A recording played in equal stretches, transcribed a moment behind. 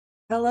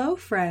Hello,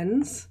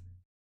 friends.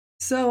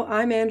 So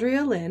I'm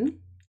Andrea Lynn,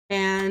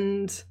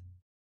 and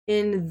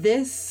in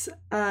this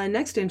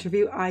next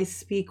interview, I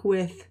speak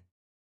with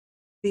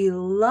the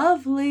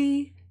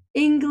lovely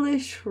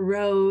English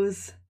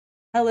Rose,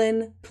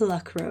 Helen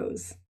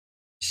Pluckrose.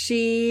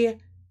 She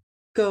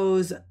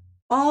goes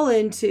all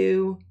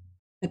into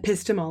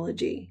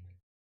epistemology,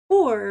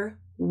 or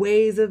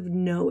ways of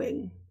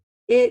knowing.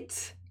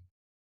 It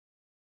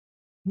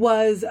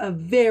was a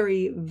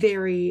very,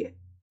 very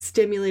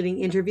stimulating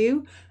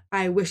interview.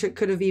 I wish it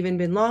could have even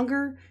been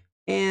longer.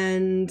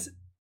 And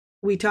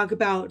we talk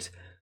about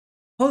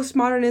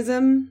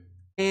postmodernism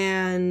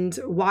and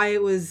why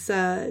it was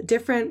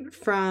different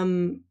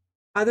from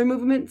other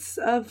movements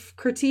of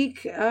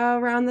critique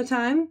around the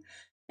time.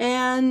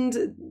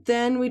 And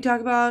then we talk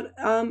about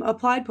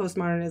applied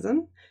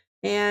postmodernism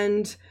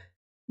and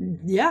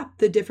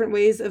the different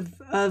ways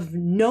of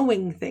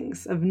knowing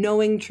things, of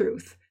knowing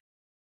truth.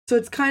 So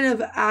it's kind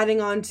of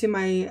adding on to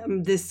my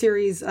this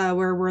series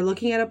where we're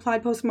looking at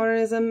applied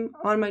postmodernism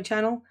on my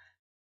channel.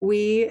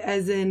 We,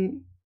 as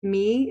in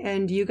me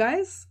and you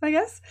guys, I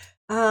guess.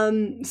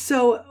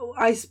 So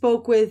I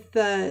spoke with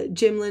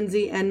Jim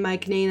Lindsay and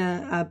Mike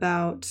Nana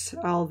about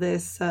all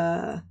this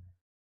a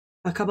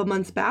couple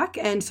months back.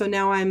 And so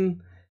now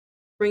I'm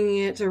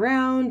bringing it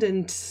around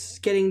and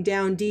getting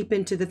down deep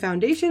into the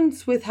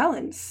foundations with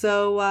Helen.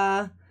 So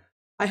I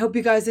hope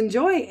you guys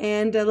enjoy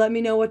and let me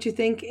know what you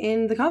think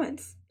in the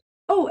comments.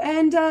 Oh,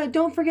 and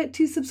don't forget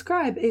to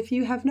subscribe if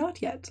you have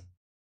not yet.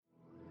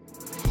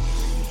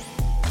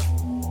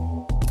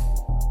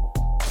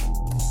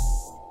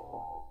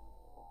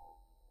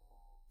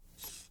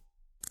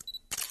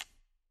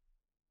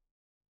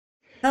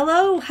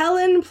 Hello,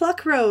 Helen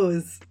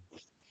Pluckrose.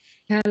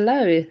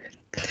 Hello.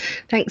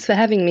 Thanks for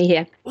having me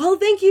here. Well,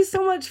 thank you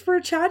so much for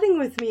chatting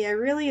with me. I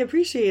really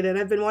appreciate it.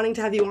 I've been wanting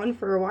to have you on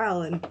for a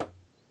while, and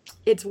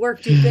it's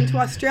worked. You've been to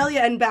Australia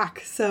and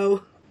back,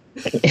 so...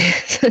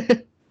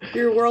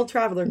 You're a world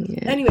traveler.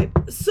 Yeah. Anyway,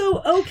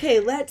 so,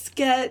 okay, let's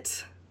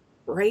get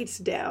right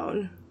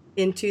down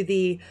into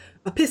the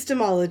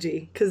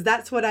epistemology, because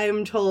that's what I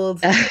am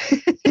told.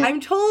 I'm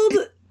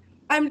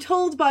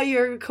told by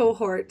your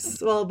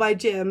cohorts, well, by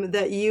Jim,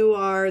 that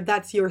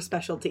that's your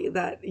specialty,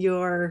 that's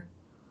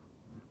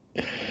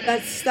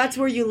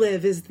where you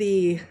live is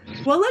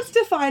well, let's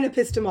define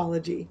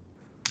epistemology.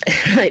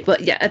 Right, well,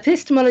 yeah,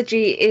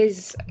 epistemology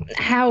is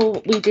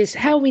how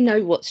we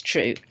know what's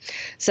true.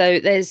 So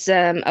there's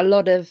a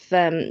lot of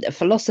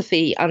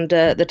philosophy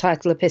under the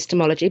title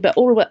epistemology, but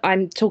all what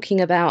I'm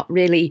talking about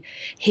really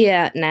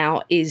here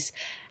now is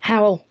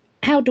how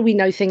do we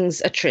know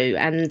things are true,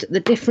 and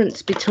the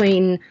difference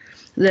between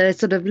the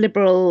sort of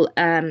liberal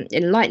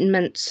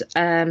Enlightenment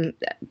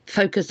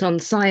focus on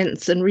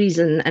science and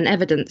reason and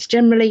evidence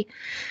generally,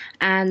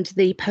 and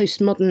the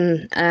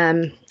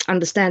postmodern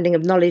understanding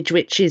of knowledge,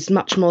 which is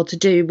much more to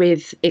do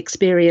with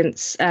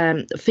experience,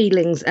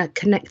 feelings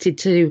connected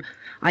to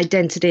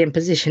identity and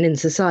position in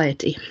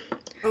society.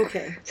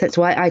 Okay. So that's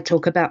why I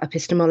talk about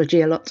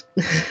epistemology a lot.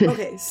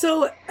 Okay,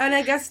 so, and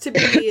I guess to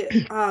be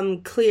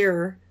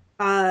clear,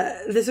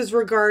 this is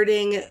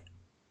regarding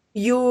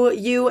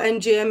you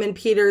and Jim and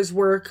Peter's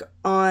work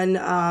on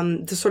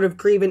the sort of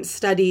grievance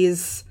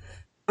studies,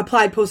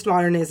 applied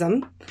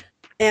postmodernism.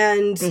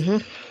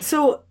 And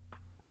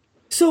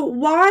So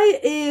why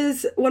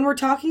is, when we're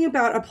talking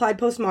about applied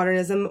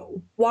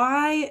postmodernism,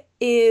 why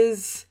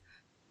is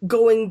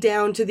going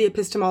down to the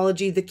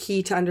epistemology the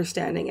key to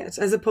understanding it,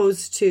 as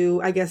opposed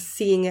to, I guess,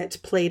 seeing it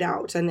played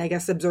out and I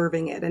guess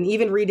observing it and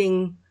even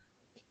reading,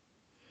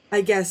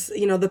 I guess,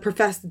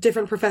 the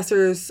different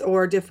professors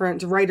or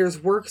different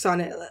writers' works on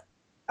it?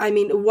 I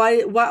mean,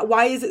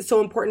 why is it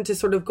so important to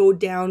sort of go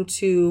down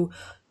to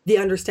the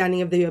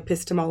understanding of the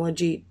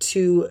epistemology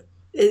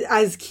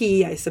as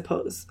key, I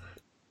suppose?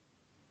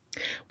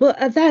 Well,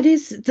 that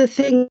is the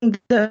thing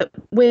that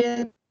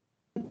we're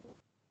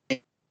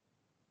in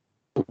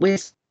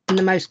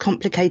the most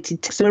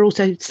complicated. So we're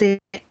also seeing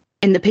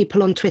in the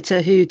people on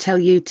Twitter who tell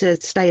you to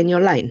stay in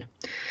your lane.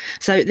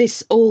 So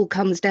this all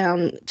comes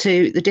down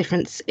to the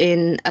difference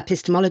in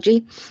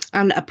epistemology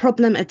and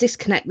a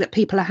disconnect that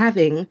people are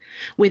having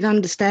with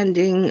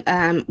understanding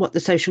what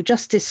the social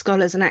justice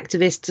scholars and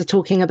activists are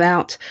talking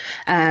about,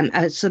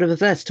 as sort of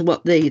averse to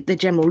what the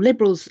general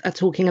liberals are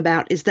talking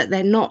about, is that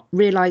they're not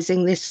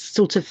realising this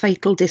sort of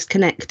fatal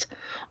disconnect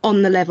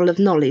on the level of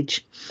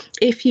knowledge.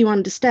 If you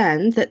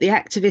understand that the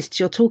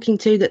activists you're talking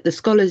to, that the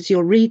scholars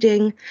you're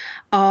reading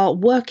are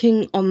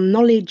working on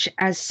knowledge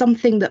as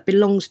something that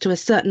belongs to a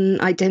certain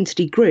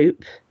identity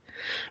group,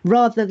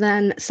 rather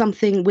than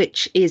something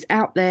which is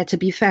out there to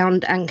be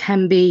found and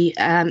can be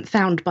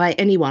found by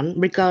anyone,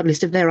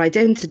 regardless of their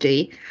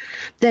identity,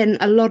 then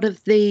a lot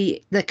of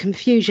the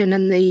confusion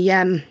and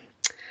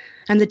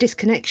the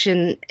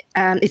disconnection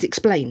is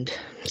explained.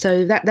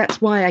 So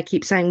that's why I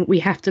keep saying we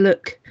have to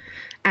look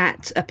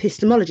at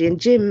epistemology. And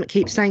Jim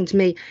keeps saying to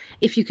me,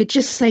 if you could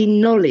just say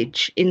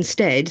knowledge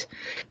instead,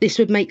 this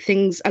would make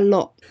things a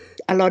lot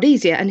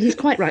easier. And he's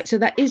quite right. So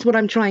that is what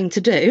I'm trying to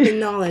do.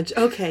 Knowledge.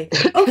 Okay.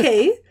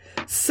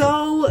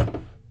 So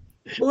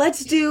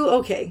let's do,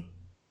 okay.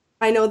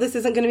 I know this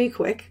isn't going to be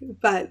quick,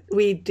 but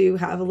we do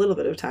have a little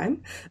bit of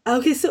time.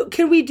 Okay, so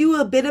can we do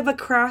a bit of a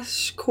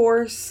crash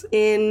course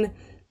in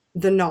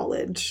the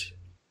knowledge?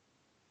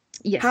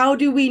 Yes. How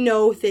do we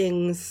know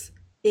things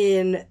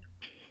in,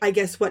 I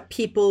guess, what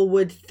people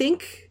would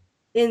think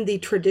in the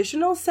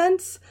traditional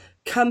sense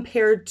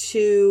compared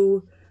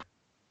to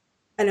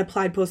an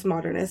applied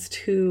postmodernist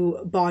who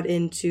bought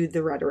into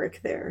the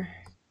rhetoric there?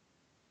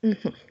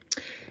 Mm-hmm.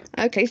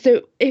 Okay,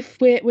 so if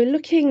we're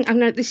looking, I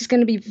know this is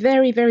going to be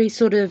very, very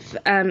sort of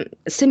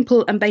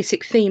simple and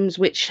basic themes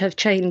which have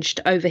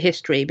changed over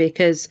history,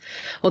 because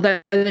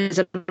although there's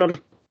a lot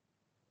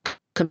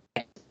of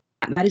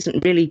that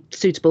isn't really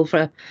suitable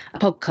for a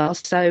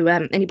podcast. So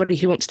anybody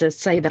who wants to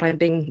say that I'm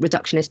being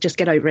reductionist, just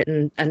get over it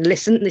and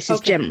listen. This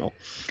is general.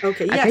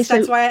 Okay, yes,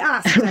 that's why I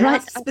asked. I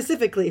asked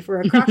specifically for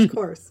a crash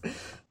course.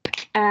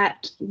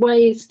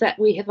 Ways that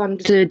we have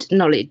understood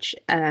knowledge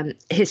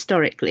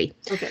historically.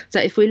 Okay. So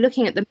if we're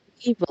looking at the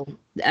medieval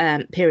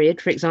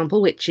period, for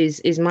example, which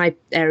is my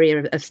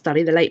area of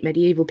study, the late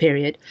medieval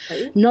period,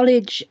 right.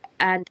 Knowledge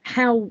and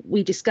how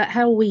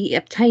we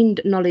obtained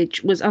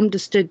knowledge was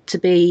understood to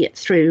be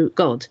through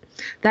God.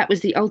 That was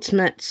the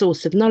ultimate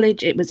source of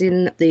knowledge. It was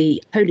in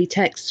the holy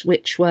texts,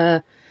 which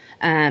were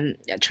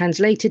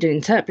translated and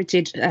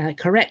interpreted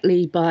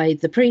correctly by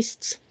the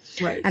priests.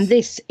 Right. And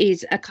this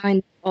is a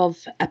kind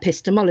of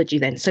epistemology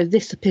then. So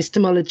this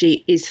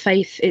epistemology is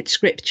faith, it's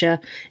scripture,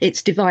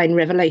 it's divine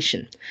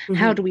revelation. Mm-hmm.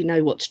 How do we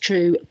know what's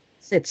true?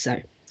 Said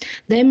so.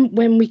 Then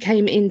when we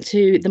came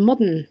into the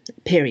modern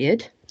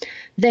period,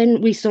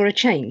 then we saw a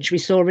change. We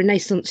saw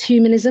Renaissance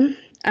humanism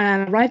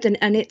arrived,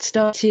 and it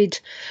started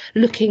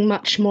looking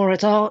much more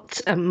at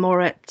art and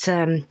more at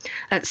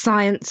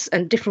science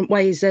and different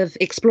ways of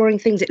exploring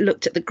things. It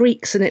looked at the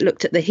Greeks and it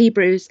looked at the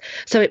Hebrews.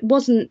 So it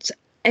wasn't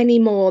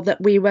anymore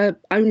that we were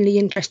only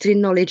interested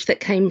in knowledge that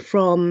came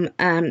from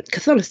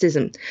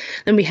Catholicism.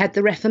 Then we had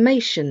the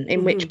Reformation,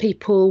 in which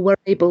people were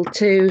able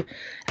to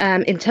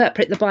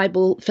interpret the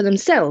Bible for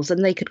themselves,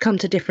 and they could come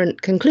to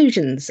different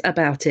conclusions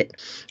about it.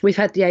 We've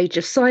had the age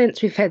of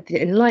science, we've had the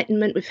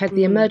Enlightenment, we've had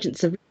the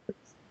emergence of.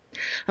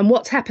 And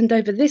what's happened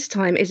over this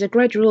time is a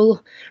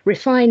gradual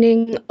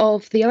refining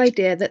of the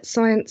idea that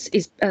science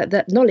is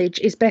that knowledge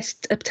is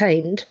best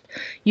obtained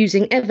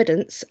using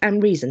evidence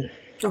and reason.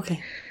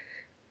 Okay.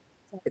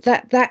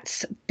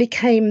 That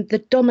became the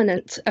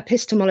dominant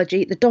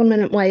epistemology, the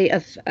dominant way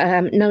of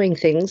knowing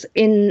things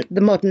in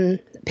the modern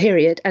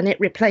period, and it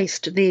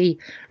replaced the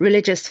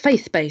religious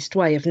faith-based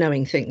way of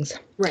knowing things.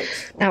 Right.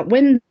 Now,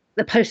 when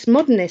the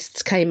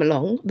postmodernists came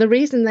along, the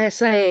reason they're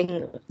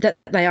saying that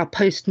they are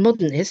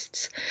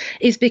postmodernists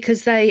is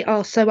because they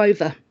are so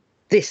over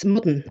this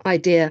modern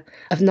idea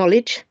of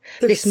knowledge.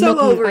 They're this so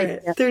over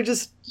it. They're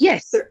just,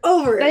 yes, they're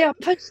over it. They are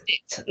post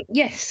it.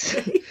 Yes.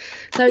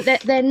 So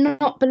they're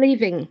not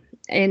believing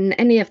in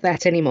any of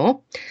that anymore,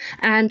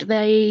 and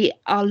they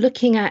are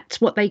looking at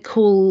what they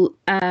call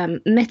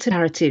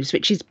meta-narratives,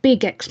 which is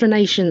big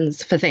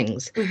explanations for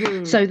things.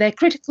 Mm-hmm. So they're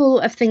critical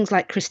of things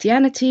like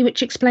Christianity,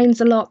 which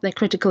explains a lot. They're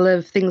critical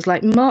of things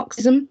like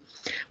Marxism,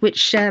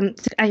 which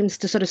aims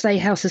to sort of say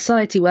how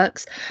society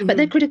works, but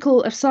they're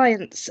critical of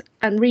science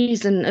and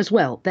reason as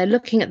well. They're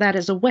looking at that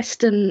as a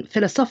Western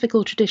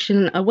philosophical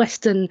tradition, a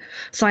Western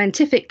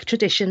scientific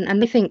tradition,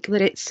 and they think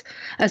that it's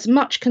as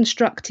much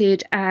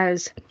constructed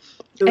as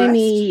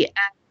any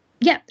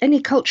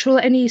cultural,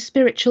 any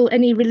spiritual,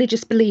 any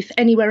religious belief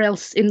anywhere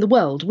else in the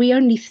world. We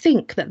only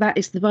think that that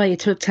is the way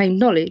to obtain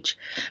knowledge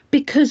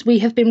because we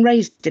have been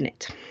raised in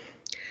it.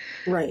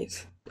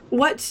 Right.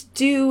 What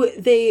do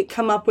they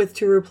come up with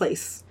to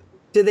replace?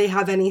 Do they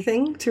have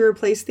anything to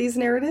replace these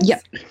narratives?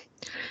 Yep.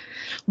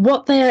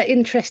 What they're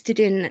interested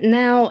in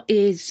now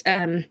is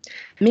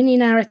mini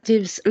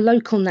narratives,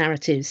 local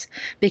narratives,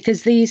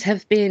 because these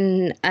have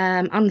been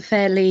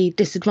unfairly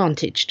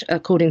disadvantaged,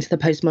 according to the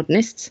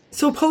postmodernists.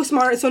 So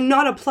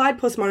not applied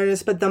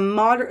postmodernists, but the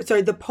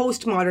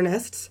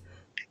postmodernists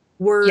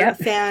were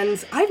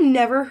fans. I've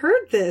never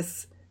heard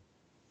this.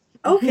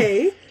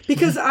 Okay,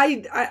 because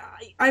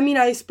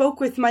I spoke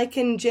with Mike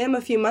and Jim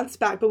a few months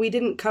back, but we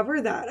didn't cover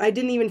that. I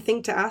didn't even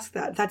think to ask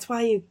that. That's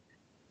why you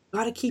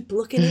got to keep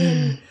looking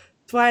in.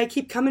 That's why I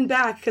keep coming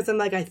back, because I'm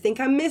like, I think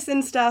I'm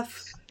missing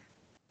stuff.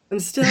 I'm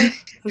still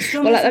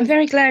well, I'm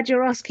very glad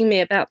you're asking me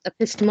about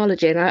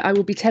epistemology, and I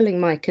will be telling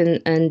Mike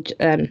and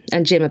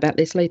Jim about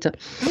this later.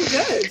 Oh,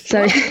 good.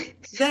 So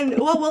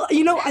well,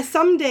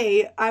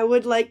 someday I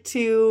would like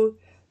to.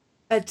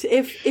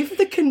 If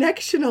the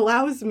connection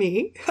allows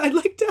me, I'd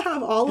like to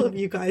have all of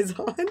you guys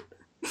on.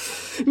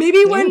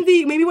 Maybe when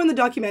the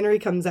documentary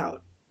comes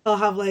out, I'll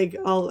have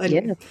anyway.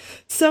 Yeah.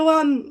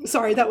 So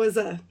sorry, that was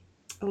a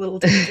little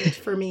tangent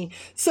for me.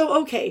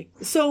 So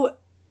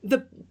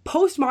the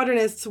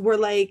postmodernists were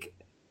like,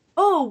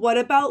 oh, what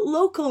about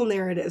local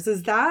narratives?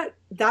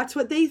 That's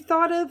what they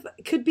thought of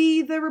could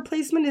be the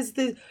replacement? Is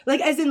the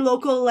as in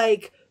local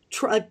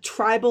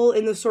tribal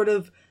in the sort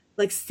of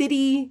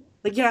city.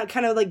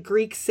 Kind of like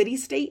Greek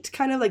city-state,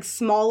 kind of like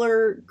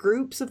smaller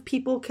groups of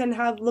people can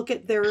look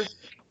at their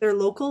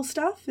local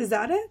stuff. Is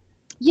that it?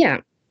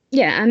 Yeah.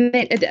 Yeah, I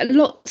mean,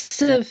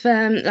 lots of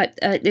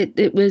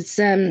it was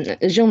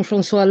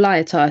Jean-Francois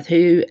Lyotard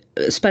who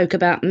spoke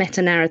about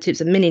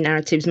meta-narratives and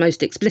mini-narratives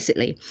most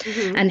explicitly,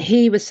 and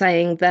he was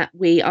saying that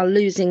we are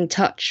losing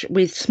touch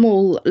with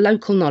small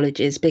local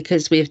knowledges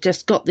because we've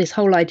just got this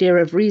whole idea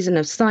of reason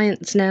of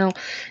science now.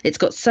 It's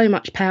got so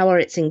much power,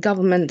 it's in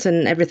government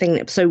and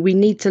everything. So we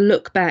need to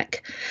look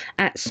back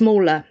at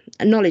smaller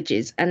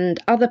knowledges, and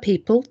other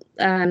people,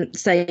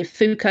 say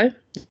Foucault,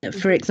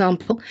 for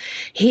example,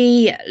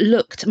 he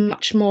looked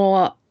much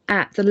more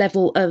at the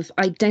level of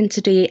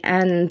identity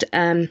and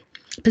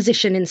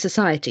position in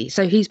society.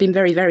 So he's been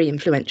very, very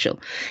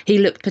influential. He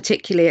looked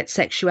particularly at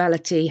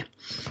sexuality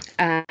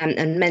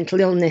and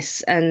mental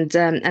illness and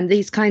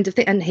these kinds of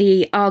things. And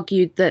he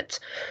argued that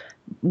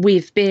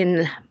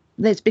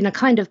there's been a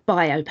kind of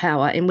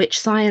biopower in which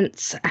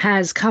science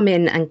has come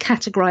in and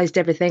categorized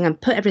everything and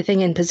put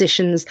everything in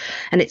positions,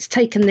 and it's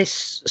taken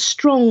this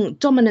strong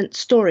dominant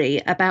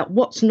story about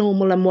what's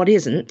normal and what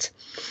isn't.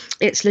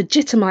 It's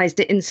legitimized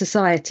it in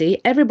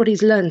society,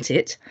 everybody's learnt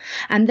it,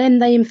 and then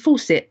they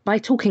enforce it by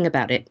talking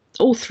about it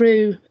all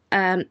through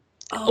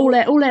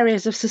all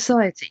areas of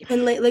society.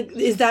 And like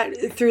is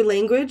that through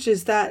language?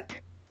 Is that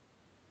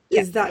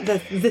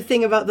the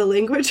thing about the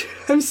language?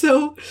 I'm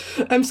so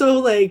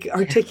like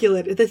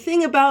articulate. The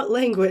thing about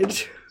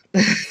language.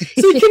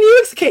 So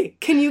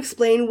can you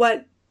explain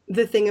what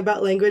the thing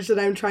about language that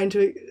I'm trying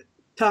to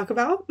talk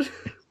about?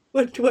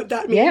 What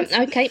that means?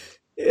 Yeah, okay.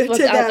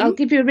 Well, I'll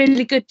give you a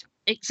really good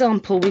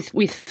example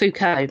with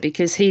Foucault,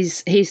 because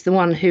he's the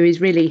one who is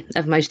really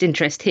of most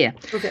interest here.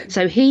 Okay.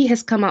 So he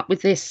has come up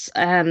with this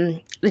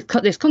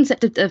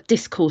concept of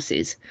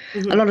discourses.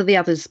 A lot of the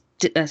others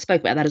spoke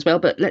about that as well,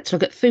 but let's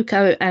look at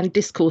Foucault and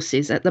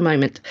discourses at the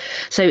moment.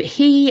 So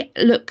he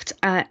looked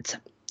at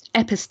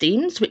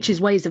epistemes, which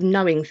is ways of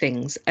knowing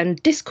things,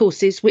 and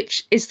discourses,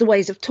 which is the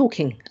ways of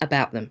talking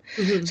about them.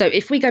 So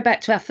if we go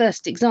back to our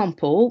first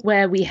example,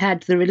 where we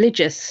had the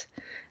religious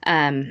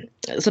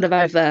sort of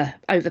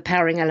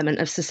overpowering element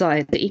of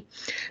society,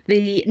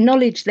 the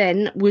knowledge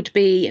then would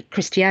be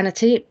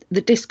Christianity,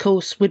 the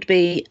discourse would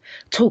be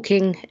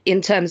talking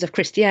in terms of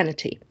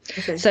Christianity.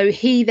 Okay. So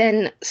he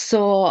then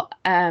saw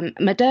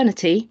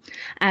modernity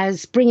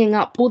as bringing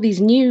up all these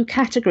new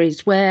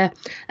categories where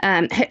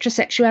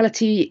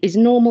heterosexuality is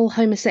normal,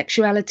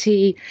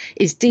 homosexuality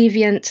is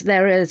deviant,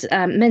 there is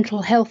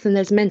mental health and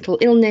there's mental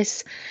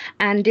illness,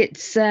 and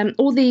it's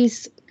all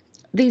these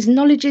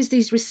knowledges,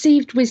 these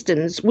received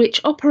wisdoms,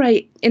 which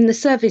operate in the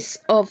service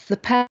of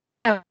the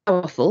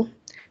powerful,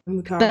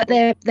 but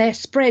they're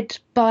spread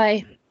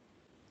by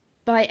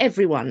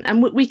everyone,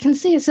 and we can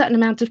see a certain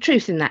amount of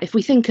truth in that. If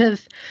we think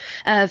of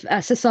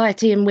a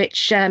society in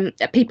which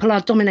people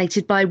are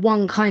dominated by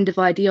one kind of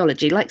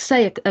ideology, like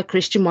say a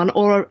Christian one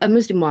or a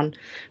Muslim one,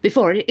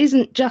 before, it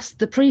isn't just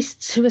the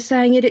priests who are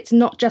saying it, it's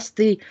not just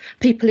the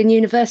people in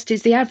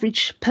universities, the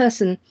average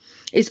person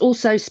is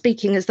also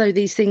speaking as though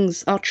these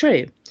things are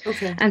true.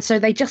 Okay. And so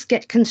they just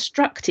get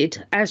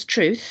constructed as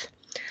truth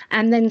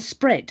and then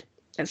spread.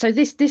 And so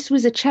this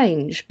was a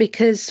change,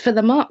 because for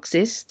the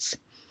Marxists,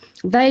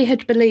 they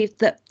had believed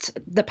that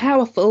the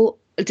powerful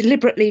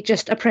deliberately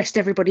just oppressed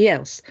everybody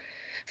else.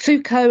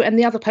 Foucault and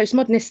the other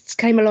postmodernists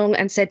came along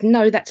and said,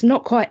 no, that's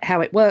not quite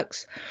how it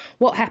works.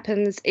 What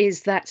happens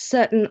is that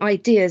certain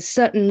ideas,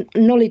 certain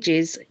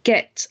knowledges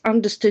get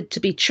understood to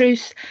be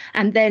truth,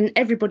 and then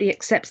everybody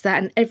accepts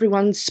that and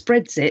everyone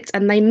spreads it,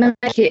 and they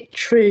make it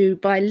true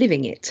by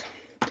living it.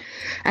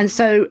 And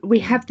so we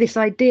have this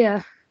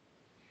idea.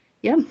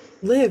 Yeah.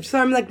 Lived. So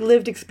I'm like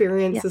lived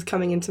experience is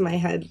coming into my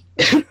head.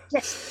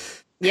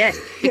 Yes,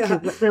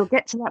 because we'll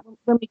get to that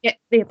when we get to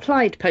the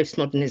applied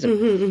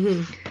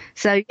postmodernism.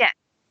 So, yeah.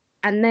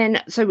 And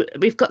then, so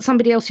we've got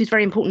somebody else who's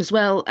very important as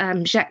well,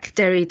 Jacques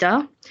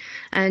Derrida.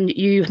 And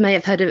you may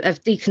have heard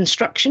of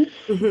deconstruction,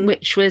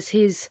 which was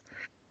his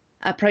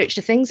approach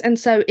to things. And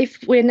so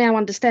if we're now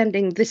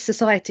understanding this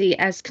society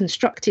as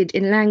constructed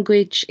in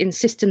language, in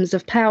systems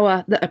of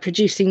power that are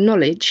producing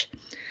knowledge,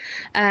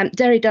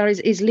 Derrida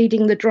is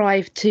leading the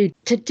drive to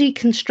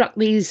deconstruct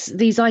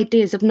these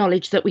ideas of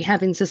knowledge that we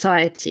have in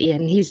society,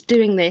 and he's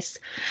doing this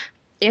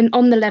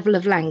on the level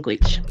of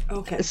language.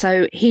 Okay.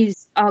 So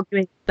he's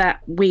arguing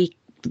that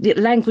the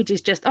language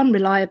is just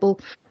unreliable.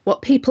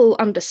 What people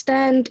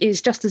understand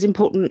is just as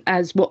important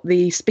as what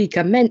the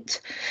speaker meant,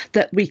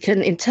 that we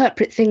can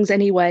interpret things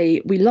any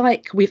way we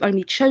like. We've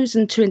only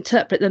chosen to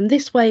interpret them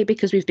this way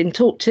because we've been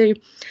taught to.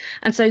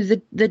 And so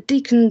the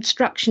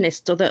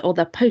deconstructionists or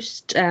the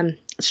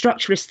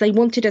post-structuralists, they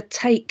wanted to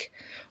take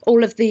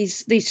all of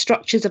these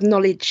structures of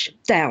knowledge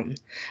down,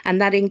 and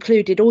that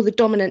included all the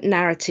dominant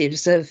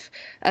narratives of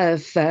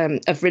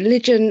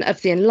religion,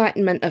 of the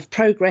Enlightenment, of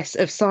progress,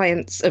 of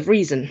science, of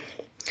reason.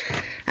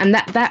 And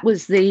that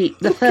was the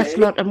first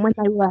lot. And when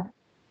they were,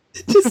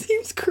 it just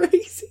seems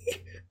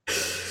crazy.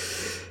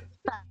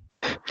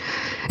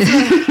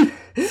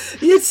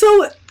 It's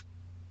so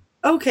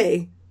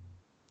okay.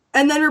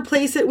 And then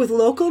replace it with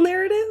local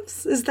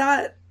narratives. Is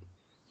that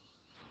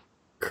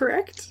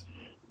correct?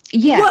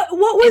 Yeah.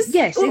 What was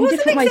yes? What in was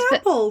different an ways,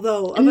 example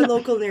though of a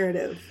local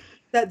narrative?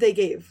 that they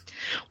gave?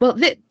 Well,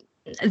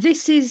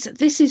 this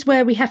is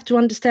where we have to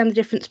understand the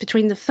difference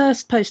between the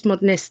first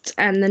postmodernists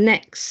and the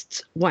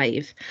next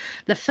wave.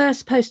 The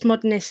first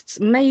postmodernists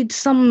made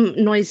some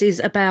noises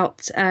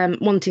about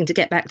wanting to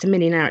get back to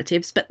mini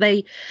narratives, but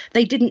they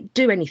didn't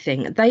do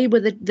anything. They were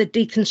the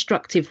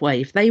deconstructive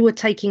wave. They were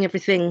taking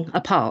everything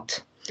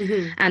apart.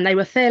 Mm-hmm. And they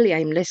were fairly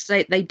aimless.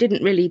 They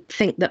didn't really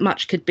think that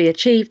much could be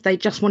achieved. They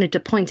just wanted to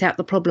point out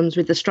the problems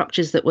with the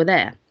structures that were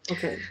there.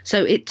 Okay.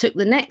 So it took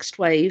the next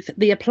wave,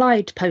 the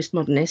applied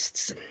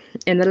postmodernists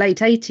in the late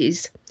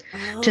 80s,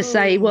 to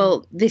say,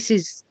 well, this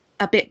is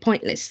a bit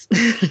pointless.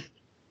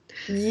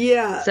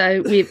 Yeah.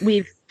 So we've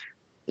we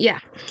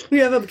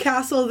have a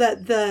castle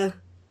that the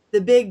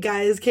big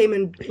guys came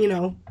and,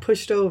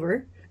 pushed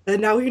over,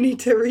 and now we need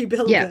to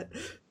rebuild it.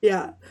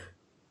 Yeah.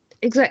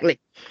 Exactly.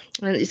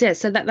 And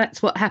so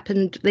that's what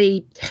happened.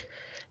 The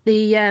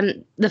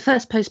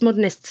first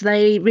postmodernists,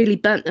 they really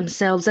burnt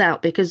themselves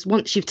out, because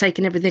once you've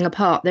taken everything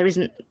apart, there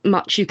isn't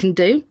much you can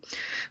do.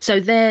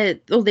 So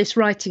all this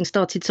writing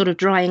started sort of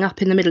drying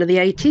up in the middle of the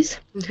 80s.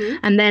 Mm-hmm.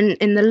 And then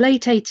in the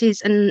late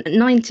 80s and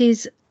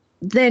 90s,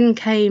 then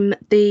came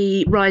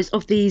the rise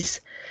of these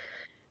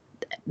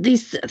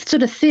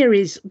sort of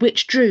theories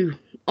which drew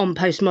on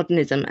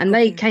postmodernism, and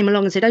they came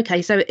along and said,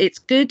 okay, so it's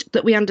good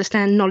that we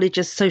understand knowledge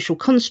as social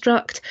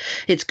construct.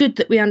 It's good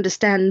that we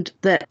understand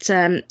that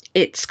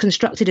it's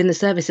constructed in the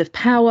service of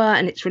power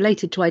and it's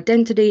related to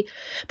identity,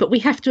 but we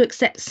have to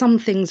accept some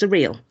things are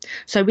real.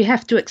 So we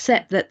have to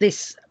accept that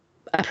this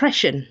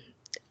oppression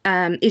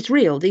is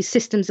real. These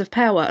systems of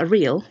power are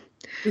real.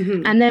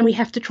 Mm-hmm. And then we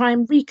have to try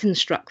and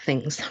reconstruct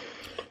things.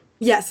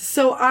 Yes.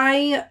 So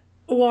I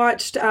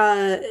watched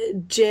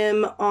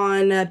Jim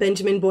on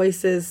Benjamin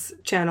Boyce's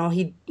channel.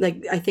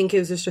 I think it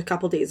was just a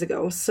couple days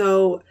ago.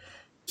 So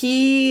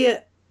he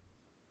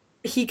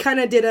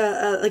kind of did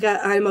a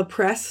I'm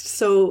oppressed,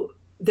 so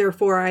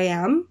therefore I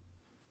am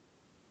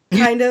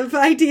kind of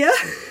idea.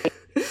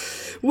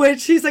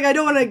 Which he's like, I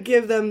don't want to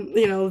give them,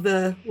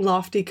 the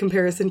lofty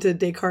comparison to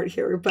Descartes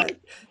here, but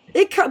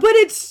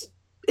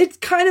it's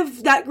kind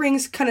of, that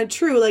rings kind of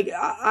true. Like,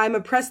 I'm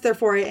oppressed,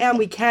 therefore I am.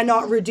 We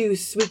cannot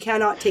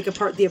take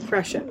apart the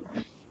oppression.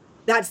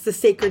 That's the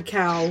sacred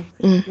cow.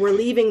 Mm. We're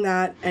leaving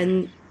that,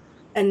 and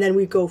then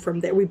we go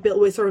from there. We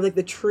sort of like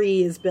the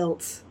tree is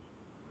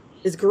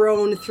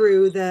grown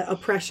through the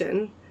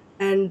oppression.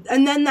 And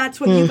then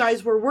that's what you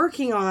guys were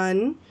working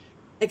on,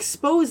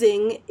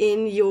 exposing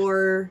in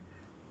your,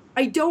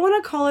 I don't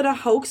want to call it a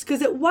hoax,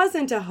 because it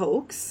wasn't a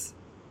hoax.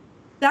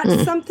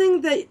 That's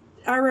something that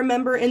I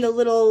remember in the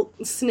little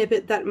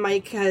snippet that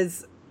Mike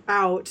has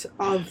out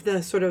of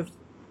the sort of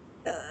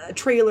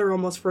trailer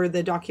almost for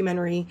the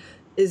documentary,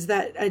 is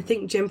that I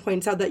think Jim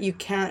points out that you're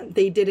part of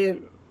the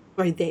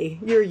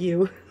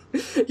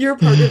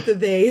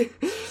they.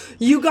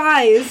 You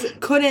guys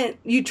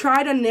you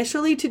tried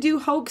initially to do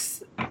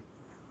hoax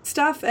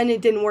stuff and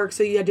it didn't work,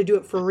 so you had to do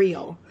it for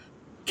real.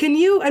 Can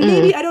you, and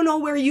maybe, I don't know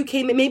where you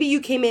came in, maybe you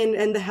came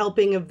in the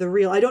helping of the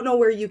real. I don't know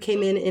where you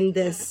came in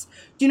this.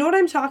 Do you know what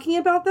I'm talking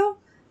about though?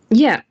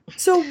 Yeah.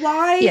 So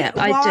why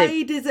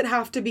does it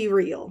have to be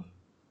real?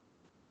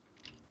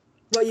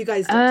 What you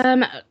guys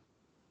did?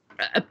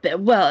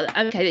 Well,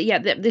 okay, yeah.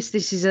 This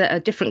is a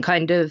different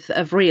kind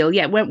of real.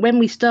 Yeah. When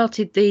we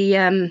started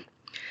the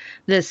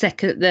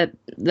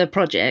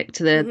project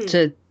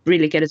to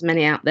really get as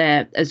many out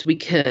there as we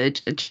could,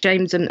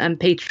 James and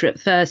Peter at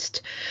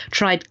first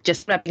tried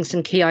just grabbing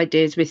some key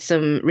ideas with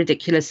some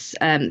ridiculous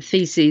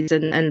theses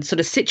and sort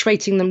of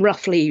situating them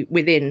roughly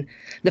within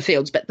the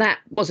fields, but that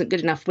wasn't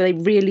good enough. They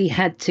really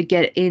had to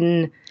get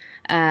in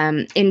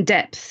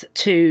depth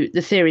to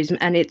the theories,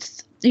 and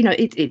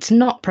it's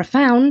not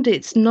profound.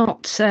 It's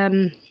not.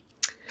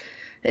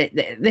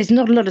 There's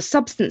not a lot of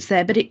substance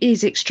there, but it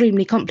is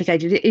extremely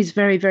complicated. It is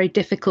very, very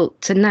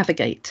difficult to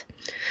navigate.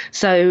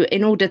 So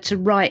in order to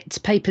write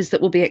papers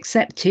that will be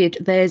accepted,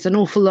 there's an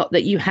awful lot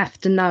that you have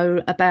to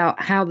know about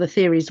how the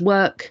theories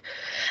work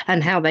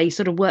and how they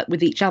sort of work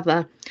with each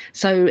other.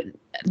 So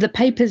the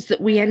papers that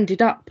we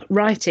ended up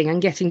writing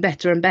and getting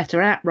better and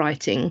better at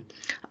writing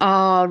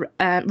are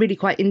really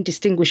quite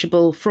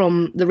indistinguishable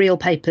from the real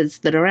papers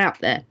that are out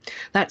there.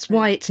 That's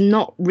why it's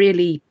not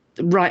really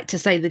right to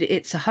say that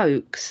it's a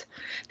hoax.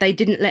 They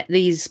didn't let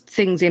these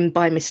things in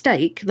by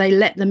mistake. They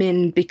let them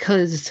in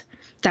because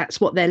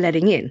that's what they're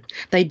letting in.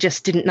 They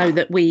just didn't know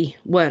that we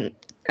weren't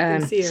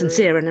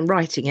sincere in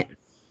writing it.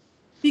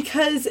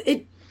 Because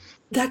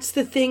that's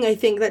the thing, I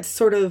think, that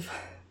sort of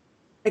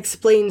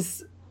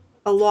explains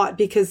a lot,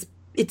 because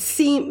it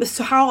seems,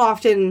 so how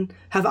often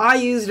have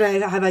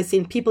I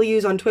seen people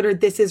use on Twitter,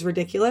 this is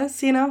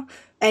ridiculous,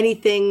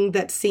 anything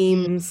that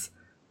seems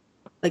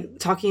like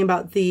talking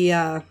about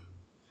the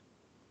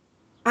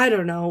I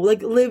don't know,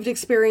 like lived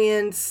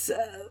experience,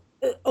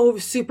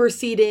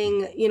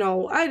 superseding,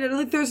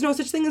 there's no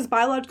such thing as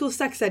biological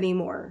sex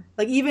anymore.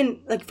 Like,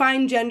 even, like,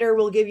 fine gender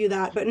will give you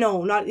that, but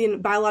no, not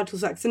in biological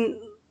sex. And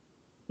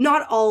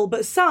not all,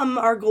 but some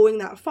are going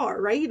that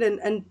far, right?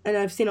 And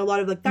I've seen a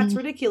lot of, like, that's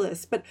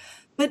ridiculous. But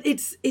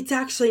it's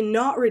actually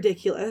not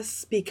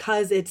ridiculous,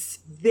 because it's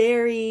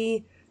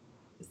very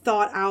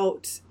thought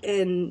out,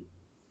 and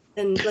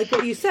like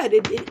what you said,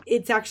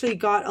 it's actually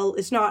got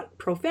it's not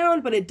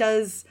profound, but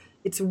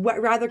it's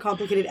rather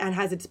complicated and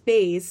has its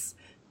base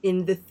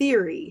in the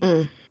theory.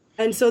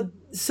 And so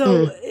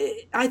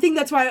I think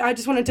that's why I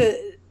just wanted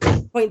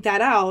to point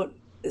that out,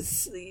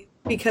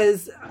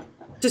 because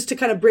just to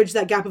kind of bridge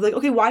that gap of like,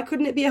 okay, why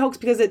couldn't it be a hoax?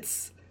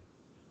 Because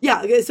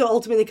so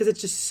ultimately because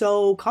it's just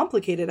so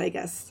complicated, I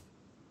guess.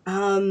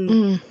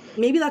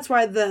 Maybe that's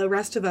why the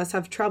rest of us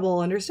have trouble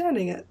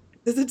understanding it,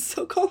 because it's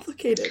so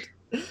complicated.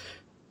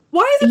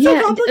 Why is it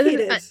so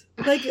complicated?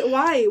 Like,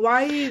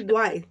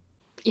 why?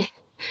 Yeah.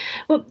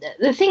 Well,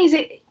 the thing is,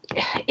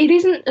 it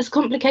isn't as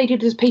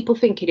complicated as people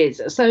think it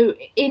is. So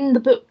in the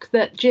book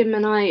that Jim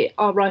and I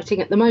are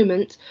writing at the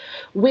moment,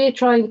 we're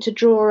trying to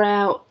draw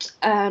out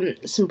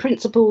some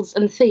principles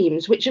and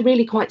themes, which are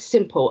really quite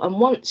simple. And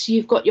once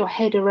you've got your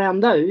head around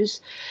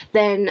those,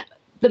 then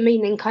the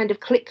meaning kind of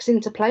clicks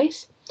into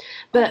place.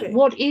 But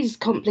what is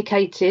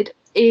complicated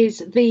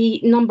is the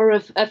number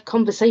of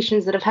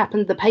conversations that have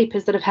happened, the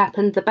papers that have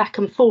happened, the back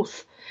and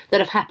forth that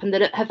have happened,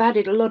 that have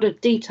added a lot of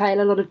detail,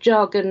 a lot of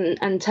jargon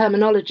and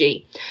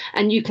terminology.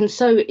 And you can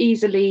so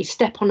easily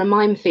step on a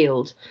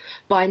minefield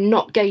by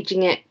not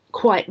gauging it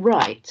quite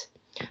right.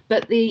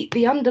 But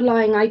the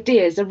underlying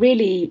ideas are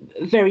really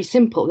very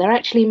simple. They're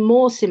actually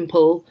more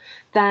simple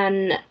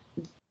than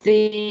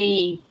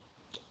the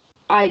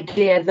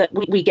idea that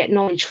we get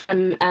knowledge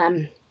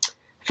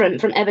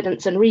from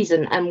evidence and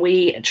reason, and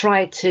we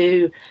try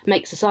to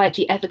make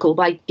society ethical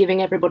by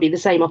giving everybody the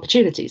same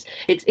opportunities.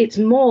 It's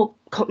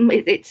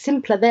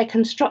simpler. Their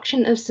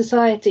construction of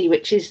society,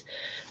 which is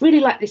really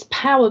like this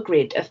power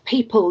grid of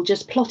people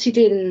just plotted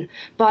in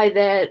by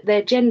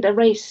their gender,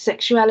 race,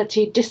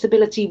 sexuality,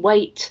 disability,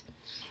 weight,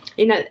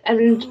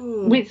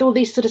 and with all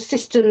these sort of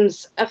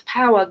systems of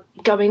power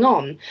going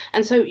on.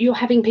 And so you're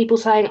having people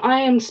saying, I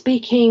am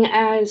speaking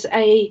as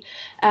a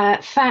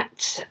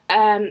fat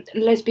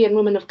lesbian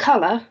woman of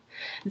colour,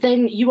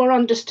 then you are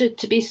understood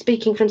to be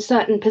speaking from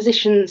certain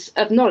positions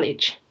of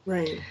knowledge.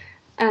 Right.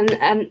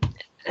 And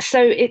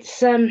so it's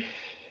the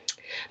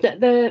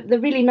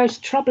really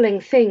most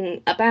troubling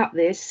thing about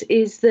this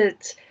is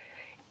that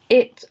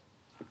it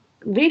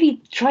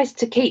really tries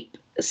to keep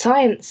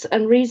science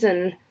and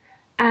reason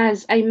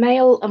as a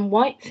male and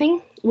white thing,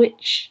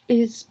 which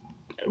is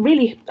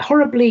really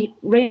horribly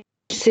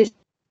racist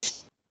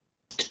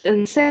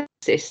and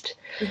sexist.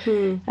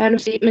 And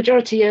the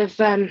majority of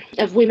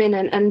women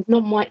and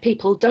non-white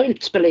people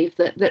don't believe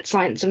that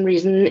science and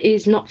reason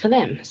is not for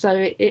them.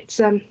 So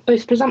it's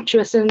both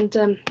presumptuous and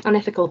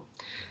unethical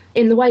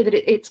in the way that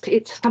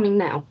it's coming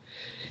now.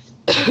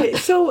 Okay,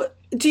 so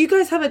do you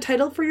guys have a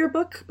title for your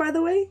book, by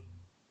the way?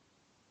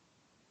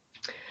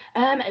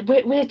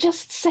 We're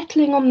just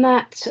settling on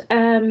that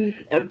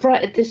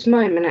right at this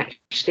moment,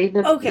 actually.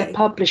 The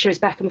publisher is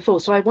back and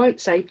forth, so I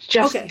won't say,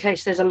 just in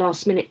case there's a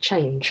last-minute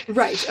change.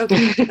 Right,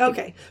 okay,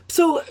 okay.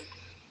 So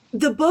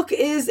the book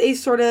is a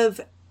sort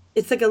of,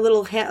 it's like a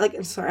little,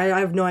 I'm sorry, I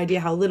have no idea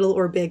how little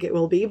or big it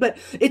will be, but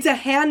it's a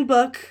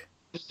handbook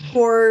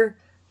for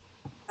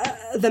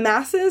the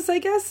masses, I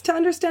guess, to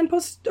understand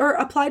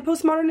applied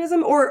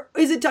postmodernism, or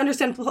is it to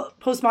understand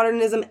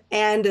postmodernism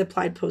and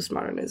applied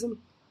postmodernism?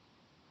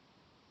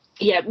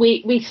 Yeah,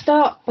 we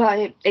start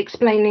by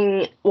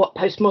explaining what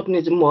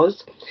postmodernism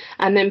was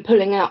and then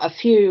pulling out a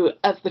few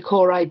of the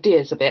core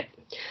ideas of it.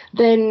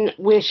 Then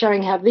we're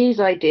showing how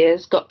these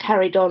ideas got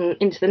carried on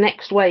into the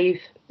next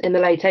wave in the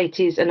late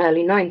 80s and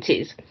early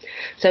 90s.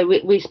 So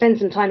we spend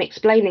some time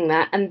explaining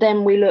that, and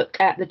then we look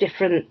at the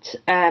different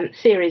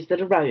theories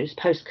that arose: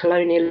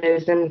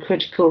 post-colonialism,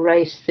 critical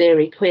race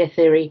theory, queer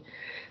theory,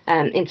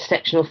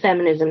 intersectional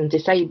feminism,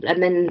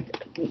 and then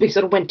we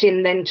sort of went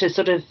in then to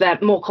sort of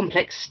more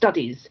complex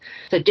studies,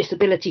 so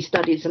disability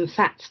studies and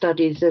fat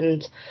studies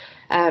and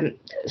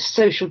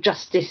social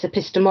justice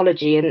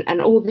epistemology,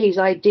 and all these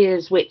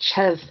ideas which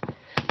have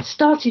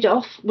started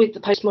off with the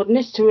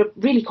postmodernists, who are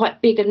really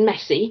quite big and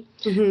messy.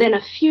 Then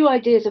a few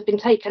ideas have been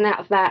taken out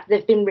of that,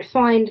 they've been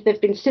refined,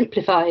 they've been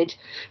simplified,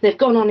 they've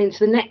gone on into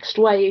the next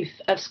wave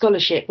of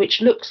scholarship,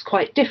 which looks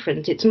quite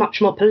different. It's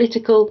much more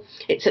political,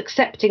 it's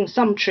accepting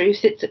some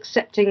truth, it's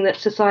accepting that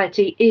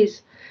society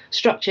is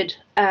structured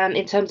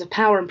in terms of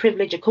power and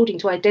privilege according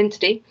to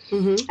identity,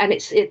 and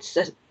it's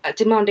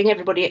demanding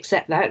everybody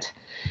accept that.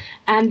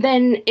 And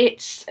then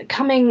it's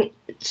coming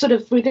sort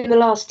of within the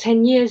last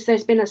 10 years,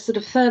 there's been a sort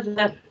of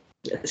further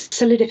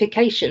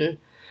solidification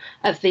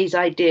of these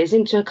ideas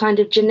into a kind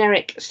of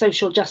generic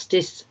social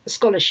justice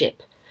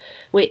scholarship,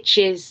 which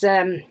is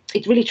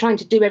it's really trying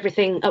to do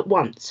everything at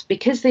once,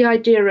 because the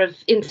idea of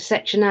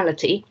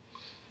intersectionality,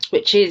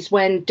 which is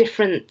when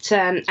different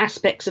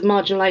aspects of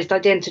marginalised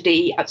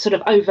identity sort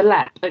of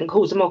overlap and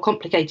cause a more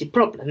complicated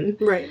problem.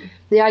 Right.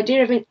 The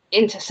idea of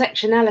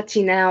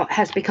intersectionality now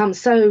has become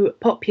so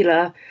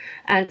popular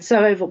and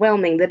so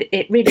overwhelming that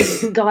it really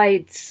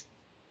guides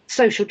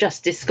social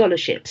justice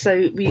scholarship. So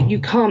you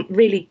can't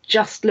really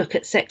just look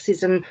at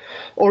sexism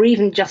or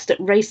even just at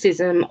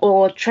racism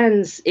or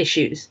trans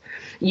issues.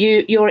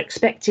 You're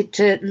expected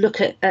to look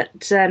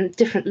at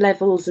different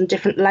levels and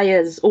different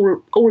layers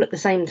all at the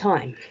same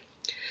time.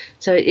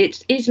 So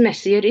it is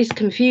messy, it is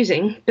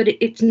confusing, but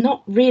it's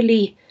not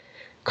really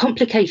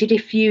complicated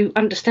if you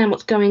understand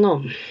what's going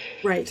on.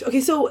 Right.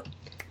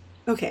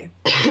 Okay.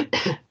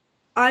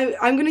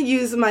 I'm going to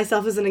use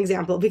myself as an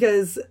example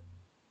because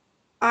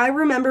I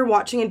remember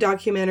watching a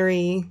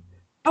documentary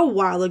a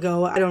while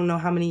ago. I don't know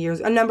how many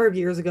years, a number of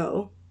years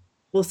ago.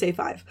 We'll say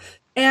 5.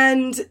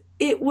 And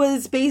it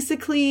was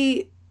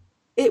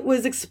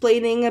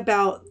explaining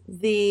about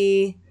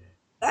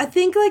I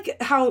think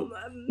like how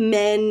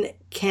men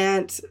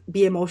can't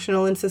be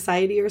emotional in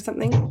society or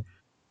something.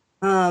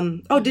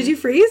 Oh, did you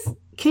freeze?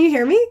 Can you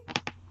hear me?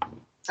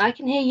 I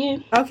can hear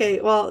you. Okay,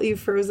 well, you've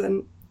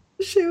frozen.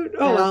 Shoot.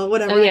 Oh, well,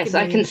 whatever. Oh, yes,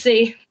 I can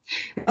see.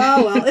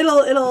 Oh,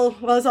 well,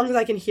 well, as long as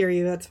I can hear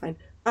you, that's fine.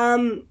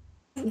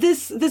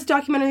 This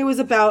documentary was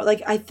about,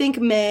 like, I think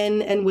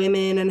men and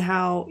women and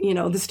how,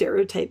 the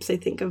stereotypes, I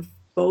think, of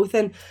both.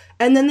 And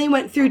then they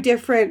went through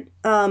different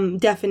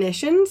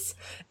definitions.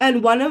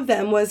 And one of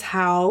them was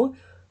how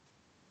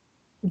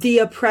the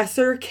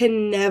oppressor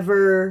can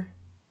never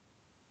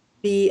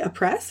be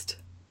oppressed.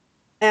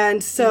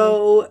 And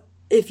so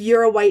if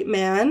you're a white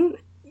man,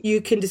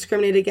 you can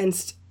discriminate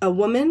against a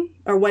woman,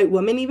 or white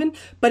woman even.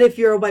 But if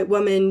you're a white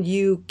woman,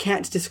 you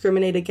can't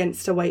discriminate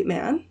against a white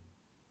man.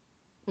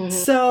 Mm-hmm.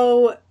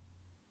 So,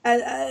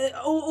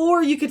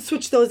 or you could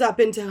switch those up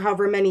into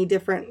however many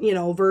different,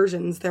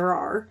 versions there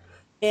are.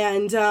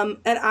 And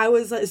I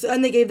was,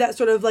 and they gave that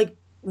sort of like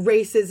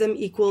racism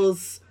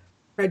equals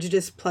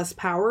prejudice plus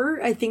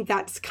power. I think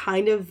that's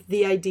kind of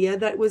the idea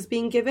that was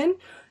being given.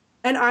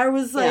 And I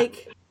was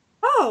like,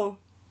 oh,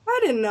 I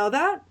didn't know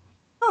that.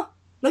 Huh.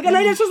 Like, and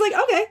I just was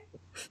like, okay.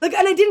 Like,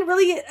 and I didn't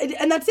really,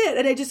 and that's it.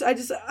 And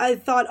I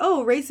thought,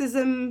 oh,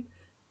 racism,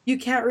 you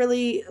can't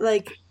really,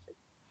 like,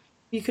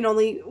 you can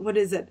only, what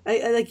is it?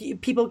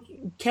 People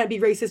can't be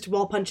racist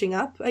while punching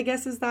up, I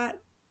guess, is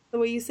that the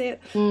way you say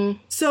it?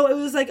 So it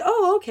was like,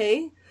 oh,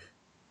 okay,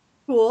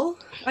 cool.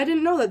 I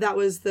didn't know that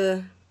was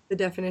the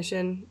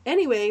definition.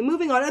 Anyway,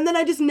 moving on. And then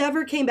I just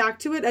never came back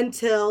to it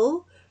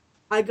until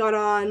I got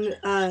on,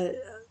 I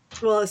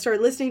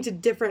started listening to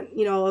different,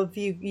 of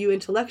you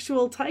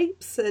intellectual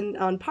types and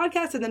on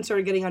podcasts, and then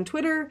started getting on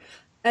Twitter.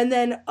 And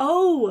then,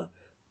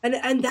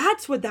 and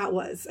that's what that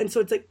was. And so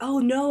it's like, oh,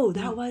 no,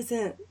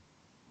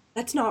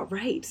 that's not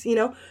right,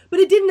 But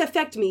it didn't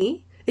affect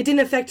me. It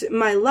didn't affect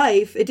my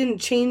life. It didn't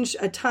change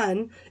a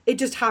ton. It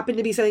just happened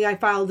to be something I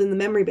filed in the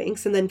memory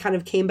banks and then kind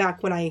of came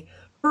back when I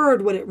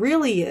heard what it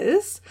really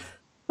is.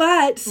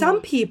 But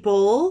some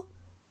people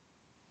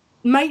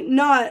might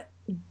not,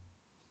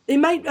 it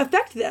might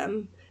affect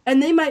them.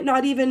 And they might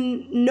not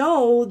even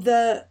know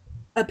the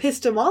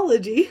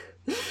epistemology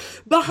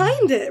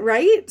behind it,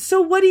 right?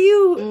 So what do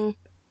you,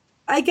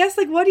 I guess,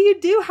 like, what do you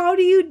do? How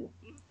do you,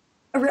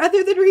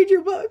 rather than read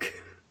your book?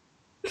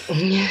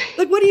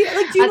 Like, what do you,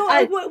 like, do you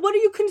know, what are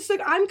you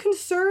concerned? I'm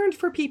concerned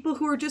for people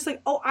who are just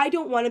like, oh, I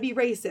don't want to be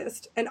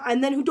racist.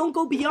 And then who don't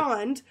go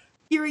beyond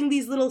hearing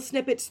these little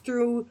snippets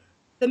through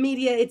the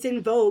media. It's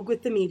in vogue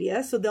with the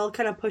media, so they'll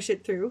kind of push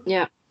it through.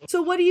 Yeah.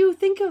 So what do you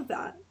think of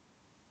that?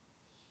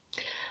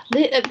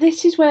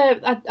 This is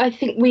where I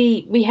think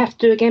we have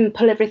to, again,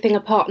 pull everything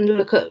apart and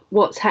look at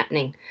what's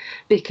happening,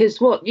 because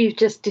what you've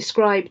just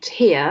described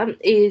here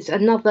is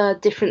another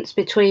difference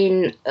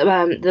between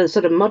the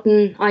sort of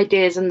modern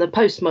ideas and the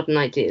postmodern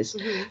ideas.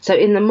 Mm-hmm. So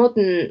in the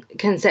modern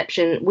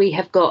conception, we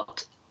have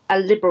got a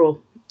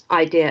liberal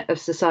idea of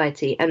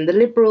society, and the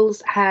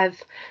liberals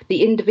have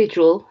the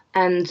individual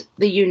and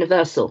the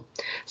universal.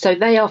 So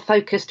they are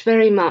focused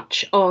very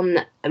much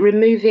on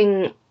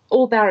removing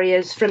all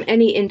barriers from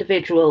any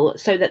individual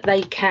so that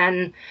they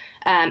can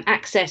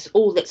access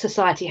all that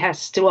society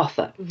has to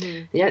offer.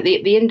 Mm-hmm.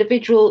 The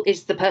individual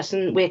is the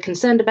person we're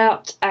concerned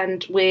about,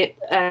 and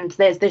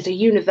there's a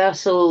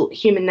universal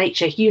human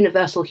nature,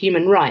 universal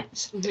human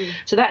rights. Mm-hmm.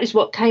 So that is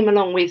what came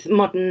along with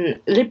modern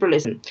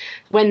liberalism.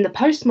 When the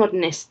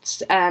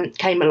postmodernists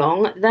came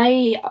along,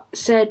 they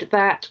said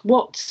that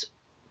what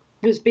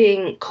was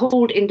being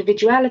called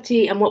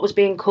individuality and what was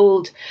being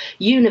called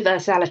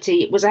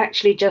universality was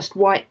actually just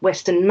white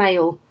Western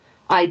male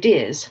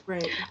ideas.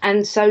 Right.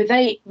 And so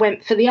they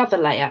went for the other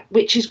layer,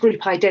 which is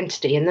group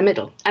identity in the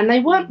middle. And they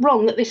weren't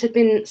wrong that this had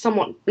been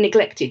somewhat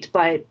neglected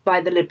by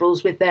the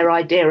liberals with their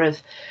idea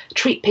of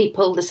treat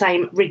people the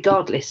same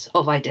regardless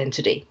of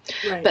identity.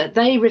 Right. But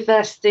they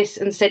reversed this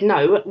and said,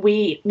 no,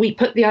 we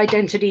put the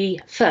identity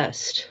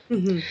first.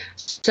 Mm-hmm.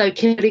 So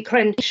Kimberly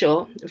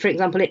Crenshaw, for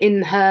example,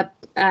 in her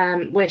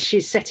where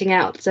she's setting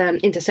out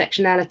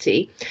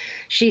intersectionality,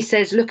 she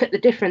says, look at the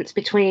difference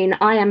between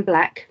I am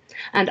black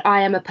and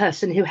I am a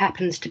person who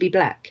happens to be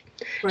black.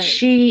 Right.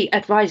 She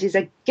advises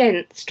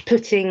against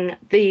putting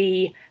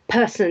the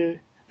person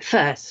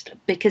first,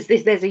 because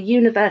there's a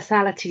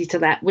universality to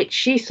that, which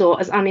she saw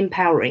as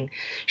unempowering.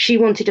 She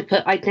wanted to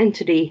put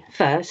identity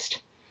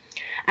first,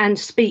 and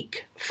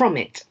speak from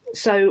it.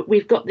 So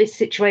we've got this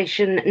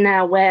situation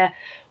now where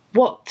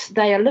what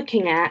they are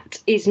looking at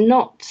is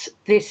not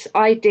this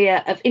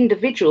idea of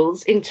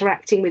individuals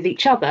interacting with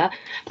each other,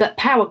 but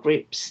power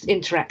groups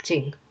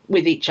interacting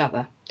with each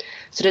other,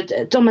 sort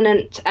of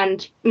dominant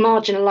and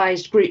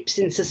marginalized groups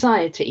in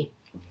society.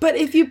 But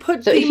if you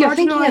put the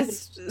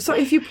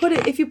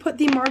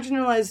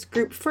marginalized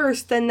group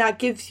first, then that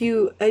gives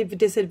you a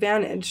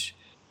disadvantage.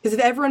 Because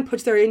if everyone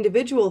puts their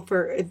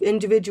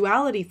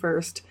individuality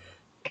first,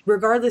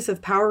 regardless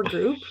of power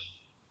group,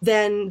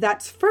 then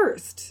that's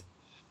first.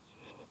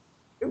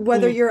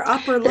 Whether you're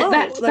up or low,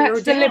 that's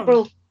the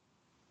liberal.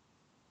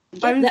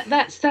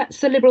 That's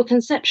the liberal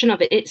conception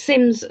of it. It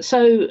seems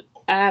so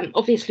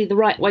obviously the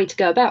right way to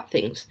go about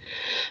things,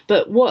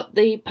 but what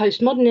the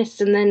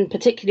postmodernists and then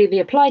particularly the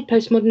applied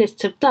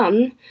postmodernists have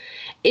done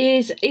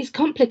is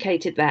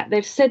complicated that.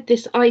 They've said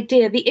this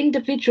idea the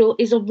individual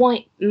is a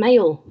white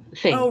male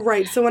thing. Oh,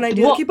 right. So when I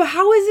do, okay, but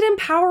how is it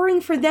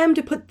empowering for them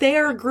to put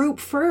their group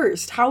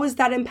first? How is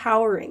that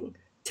empowering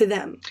to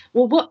them?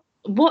 Well,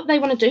 what they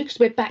want to do, because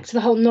we're back to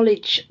the whole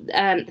knowledge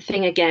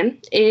thing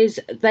again, is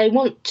they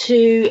want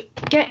to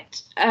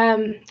get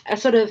a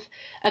sort of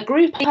a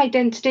group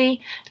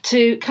identity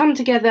to come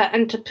together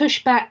and to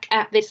push back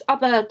at this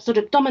other sort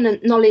of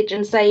dominant knowledge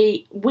and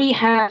say, we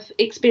have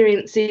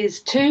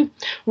experiences too,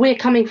 we're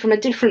coming from a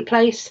different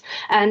place,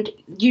 and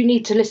you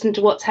need to listen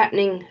to what's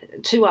happening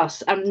to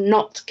us and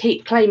not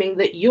keep claiming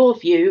that your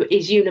view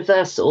is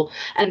universal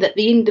and that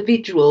the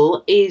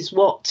individual is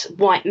what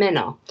white men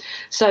are.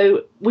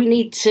 So we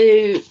need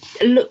to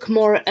look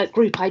more at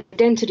group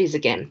identities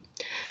again.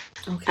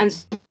 Okay.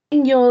 And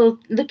when you're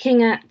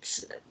looking at,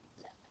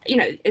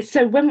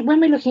 so when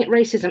we're looking at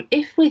racism,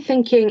 if we're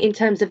thinking in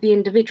terms of the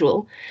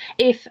individual,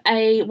 if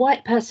a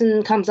white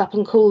person comes up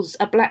and calls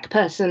a black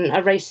person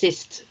a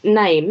racist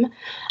name,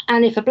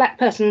 and if a black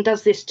person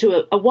does this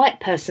to a white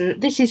person,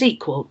 this is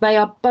equal. They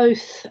are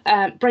both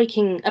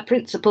breaking a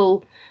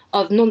principle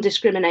of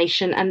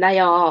non-discrimination and they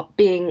are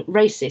being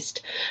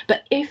racist.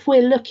 But if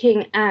we're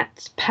looking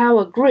at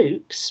power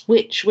groups,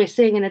 which we're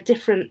seeing in a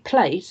different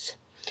place,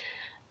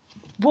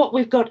 what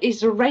we've got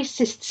is a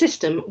racist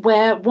system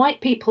where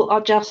white people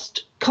are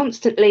just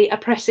constantly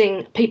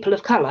oppressing people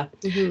of colour.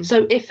 Mm-hmm.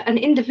 So if an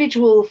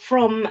individual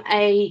from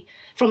a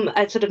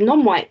sort of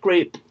non-white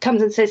group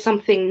comes and says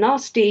something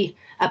nasty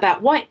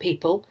about white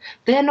people,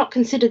 they're not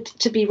considered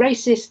to be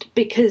racist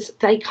because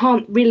they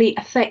can't really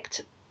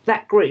affect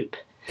that group.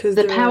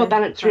 The power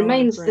balance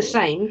remains the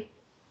same.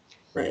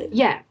 Right.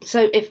 Yeah.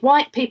 So if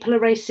white people are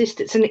racist,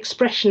 it's an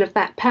expression of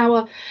that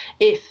power.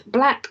 If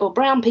black or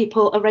brown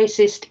people are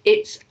racist,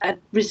 it's a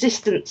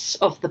resistance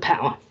of the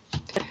power.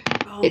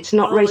 It's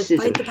not racism.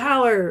 It's fight the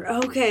power.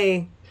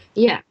 Okay.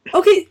 Yeah.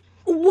 Okay.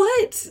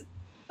 What?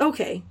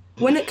 Okay.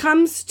 When it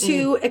comes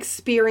to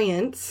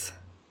experience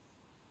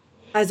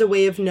as a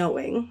way of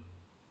knowing,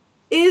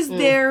 is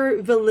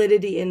there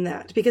validity in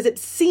that? Because it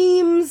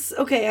seems,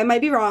 okay, I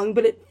might be wrong,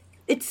 but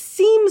it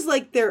seems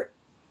like there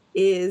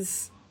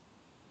is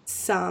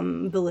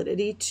some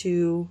validity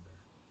to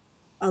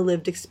a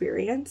lived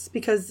experience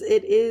because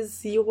it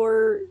is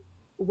your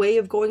way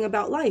of going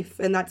about life,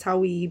 and that's how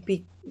we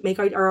make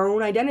our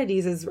own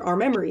identities as our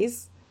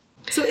memories.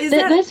 So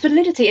there's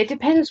validity. It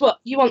depends what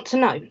you want to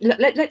know.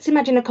 Let's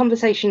imagine a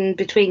conversation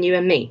between you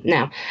and me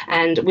now,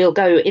 and we'll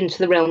go into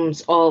the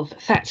realms of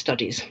fact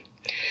studies.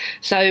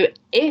 So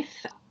if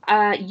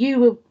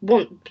you,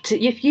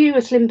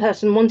 a slim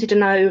person, wanted to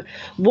know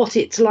what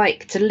it's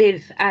like to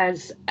live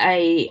as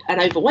an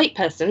overweight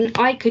person,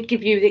 I could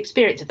give you the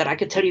experience of that. I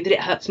could tell you that it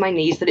hurts my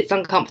knees, that it's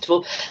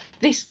uncomfortable.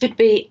 This could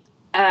be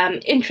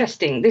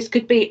interesting. This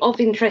could be of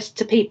interest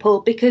to people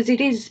because it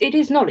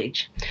is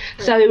knowledge.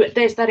 Right. So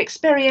there's that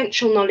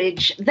experiential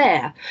knowledge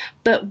there.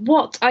 But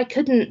what I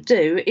couldn't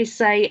do is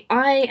say,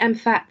 I am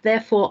fat,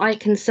 therefore I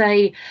can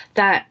say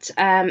that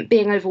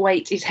being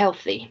overweight is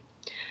healthy.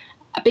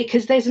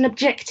 Because there's an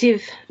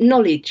objective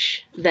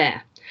knowledge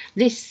there.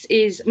 This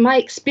is my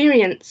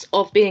experience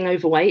of being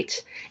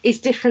overweight is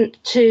different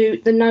to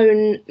the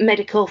known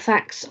medical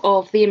facts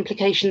of the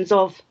implications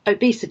of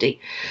obesity.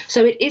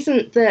 So it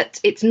isn't that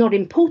it's not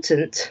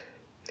important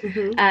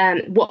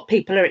what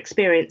people are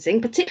experiencing,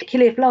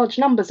 particularly if large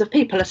numbers of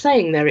people are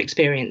saying they're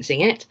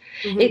experiencing it.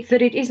 Mm-hmm. It's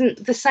that it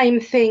isn't the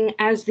same thing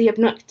as the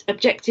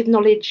objective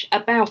knowledge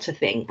about a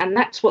thing. And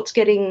that's what's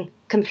getting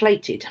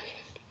conflated.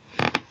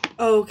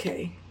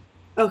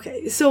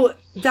 Okay, so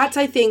that's,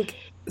 I think,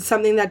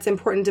 something that's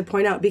important to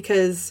point out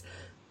because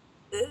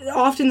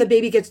often the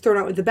baby gets thrown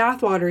out with the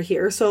bathwater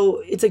here.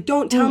 So it's like,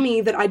 don't tell me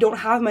that I don't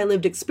have my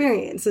lived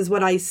experience is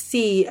what I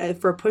see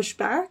for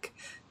pushback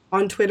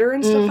on Twitter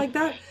and stuff like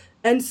that.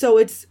 And so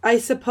I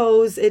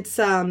suppose it's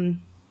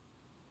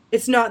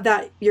not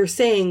that you're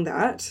saying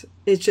that.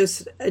 It's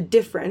just a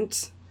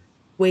different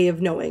way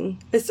of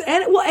knowing. It's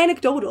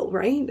anecdotal,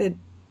 right?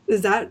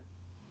 Is that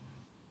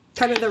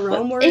kind of the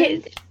realm we're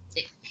in?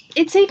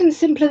 It's even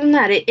simpler than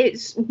that.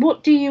 It's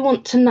what do you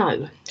want to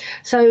know?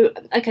 So,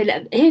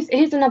 okay,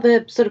 here's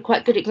another sort of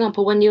quite good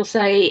example when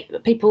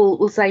people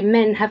will say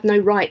men have no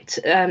right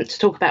to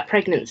talk about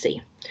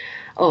pregnancy.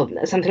 or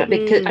something like that,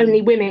 because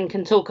only women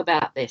can talk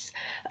about this.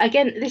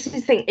 Again, this is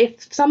the thing.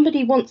 If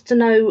somebody wants to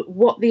know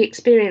what the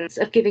experience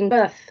of giving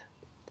birth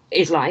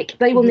is like,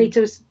 they will need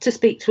to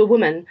speak to a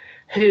woman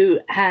who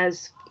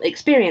has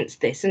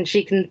experienced this, and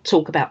she can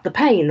talk about the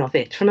pain of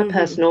it from a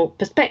personal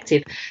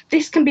perspective.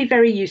 This can be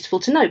very useful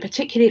to know,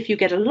 particularly if you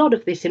get a lot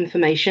of this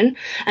information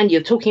and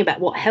you're talking about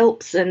what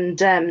helps and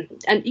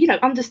you know,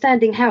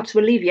 understanding how to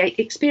alleviate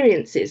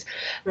experiences.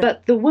 Right.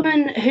 But the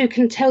woman who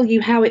can tell you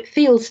how it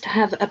feels to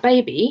have a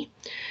baby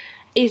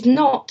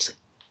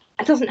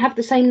doesn't have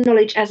the same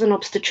knowledge as an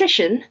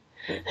obstetrician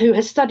who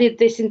has studied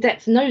this in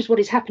depth, knows what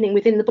is happening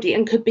within the body,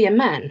 and could be a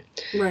man.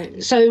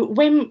 Right. So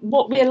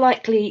what we're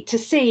likely to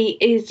see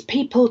is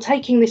people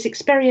taking this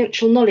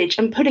experiential knowledge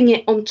and putting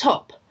it on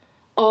top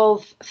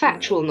of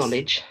factual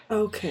knowledge.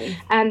 Okay.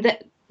 And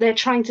that they're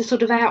trying to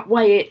sort of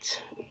outweigh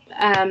it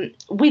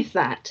with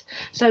that.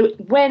 So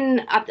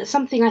when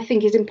something I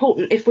think is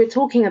important, if we're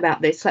talking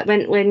about this, like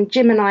when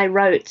Jim and I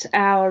wrote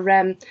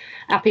our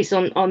piece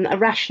on a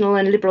rational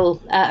and liberal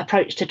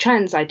approach to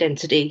trans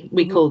identity,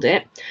 we called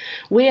it,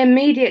 we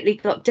immediately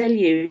got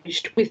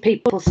deluged with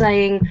people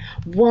saying,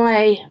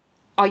 why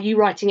are you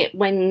writing it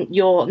when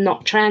you're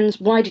not trans?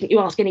 Why didn't you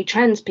ask any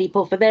trans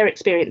people for their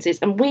experiences?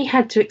 And we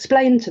had to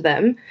explain to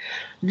them,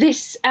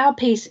 our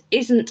piece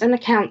isn't an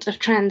account of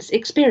trans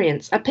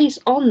experience. A piece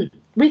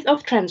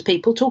of trans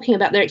people talking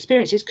about their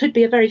experiences could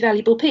be a very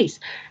valuable piece.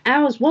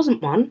 Ours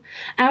wasn't one.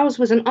 Ours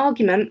was an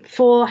argument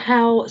for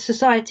how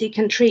society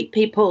can treat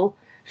people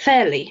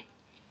fairly.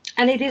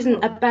 And it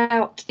isn't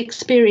about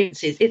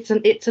experiences, it's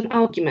an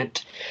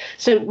argument.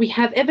 So we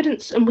have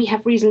evidence and we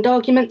have reasoned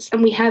arguments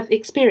and we have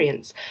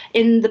experience.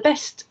 In the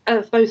best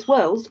of both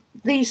worlds,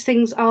 these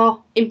things are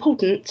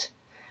important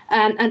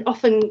and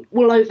often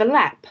will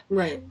overlap.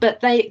 Right.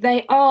 But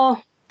they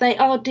are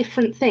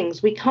different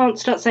things. We can't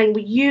start saying,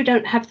 well, you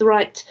don't have the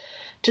right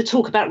to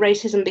talk about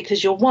racism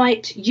because you're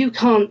white. You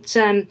can't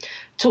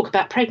talk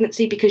about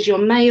pregnancy because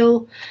you're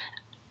male.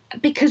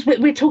 Because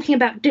we're talking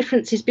about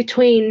differences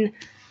between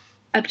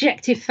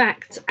objective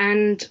facts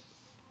and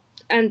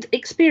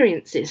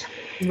experiences.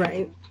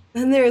 Right.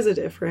 And there is a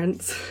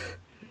difference.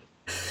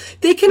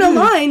 They can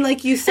align,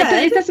 like you said.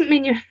 It doesn't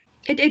mean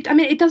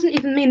it doesn't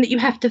even mean that you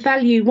have to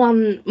value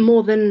one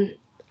more than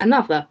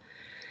another.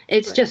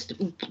 It's just,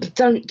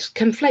 don't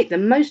conflate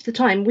them. Most of the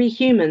time, we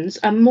humans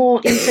are more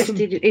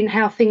interested in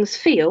how things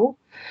feel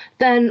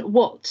than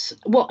what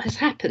has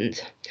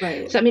happened.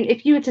 Right. So, I mean,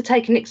 if you were to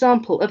take an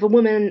example of a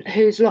woman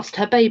who's lost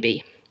her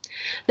baby,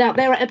 now,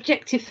 there are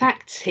objective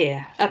facts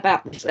here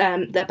about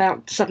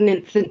sudden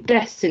infant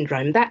death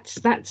syndrome. That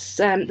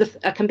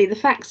can be the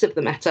facts of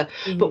the matter.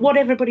 But what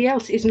everybody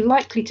else isn't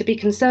likely to be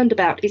concerned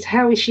about is,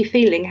 how is she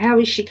feeling? How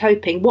is she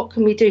coping? What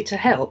can we do to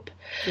help?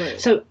 Right.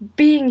 So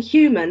being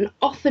human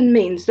often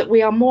means that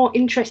we are more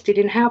interested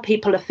in how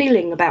people are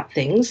feeling about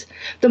things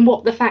than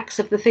what the facts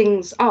of the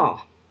things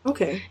are.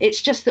 Okay.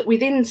 It's just that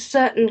within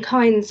certain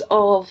kinds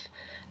of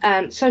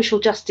social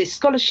justice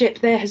scholarship,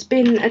 there has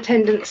been a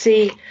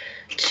tendency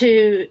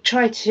to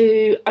try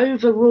to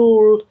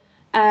overrule,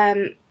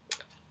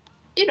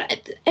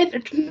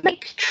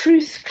 make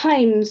truth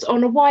claims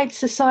on a wide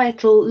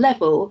societal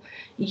level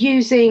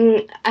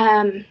using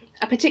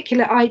a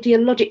particular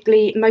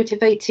ideologically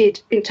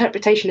motivated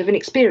interpretation of an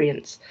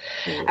experience.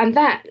 And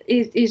that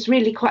is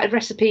really quite a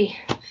recipe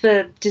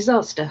for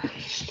disaster.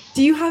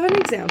 Do you have an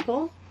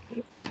example?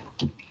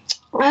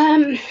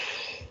 I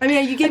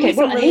mean, you gave me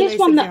some really nice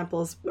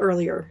examples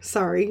earlier.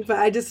 Sorry, but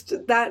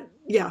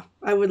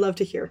I would love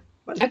to hear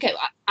one. Okay,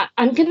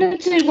 I'm going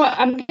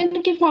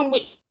to give one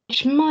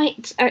which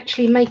might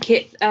actually make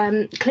it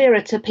clearer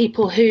to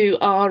people who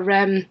are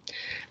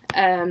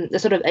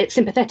sort of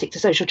sympathetic to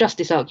social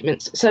justice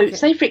arguments. So,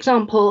 say for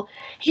example,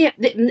 here,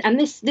 and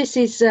this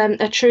is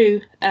a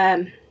true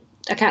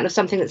account of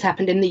something that's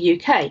happened in the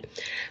UK.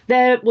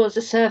 There was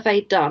a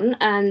survey done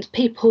and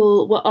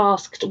people were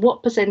asked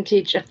what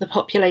percentage of the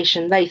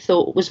population they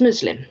thought was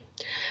Muslim.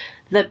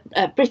 The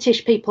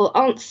British people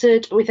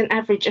answered with an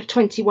average of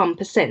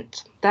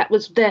 21%. That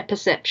was their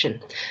perception.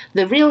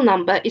 The real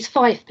number is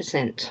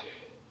 5%.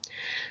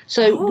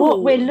 So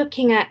what we're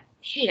looking at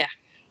here,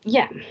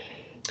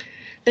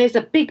 there's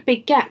a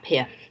big gap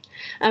here.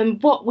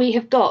 And what we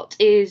have got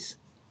is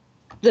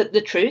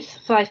the truth,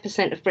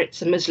 5% of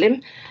Brits are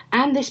Muslim,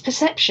 and this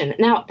perception.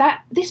 Now,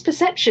 this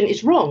perception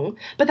is wrong,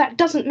 but that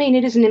doesn't mean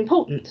it isn't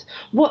important.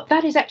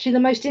 That is actually the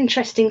most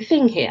interesting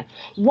thing here.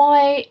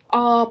 Why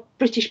are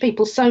British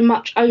people so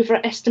much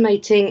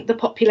overestimating the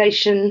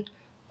population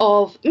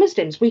of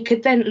Muslims? We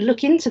could then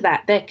look into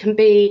that. There can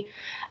be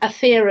a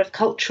fear of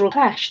cultural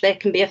clash. There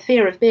can be a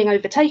fear of being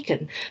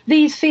overtaken.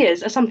 These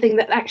fears are something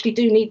that actually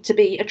do need to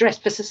be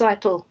addressed for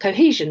societal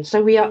cohesion.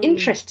 So we are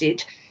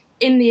interested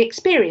in the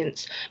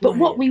experience. But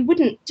what we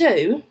wouldn't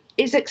do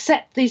is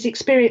accept these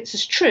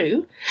experiences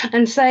true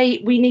and say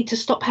we need to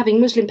stop having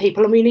Muslim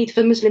people and we need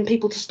for Muslim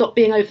people to stop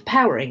being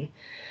overpowering,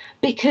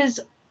 because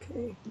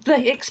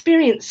the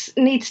experience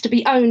needs to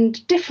be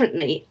owned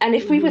differently. And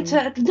if we were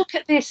to look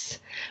at this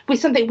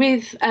with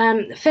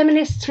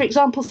feminists, for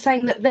example,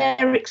 saying that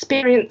their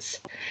experience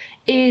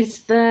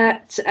is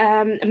that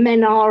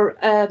men are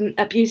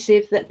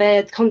abusive, that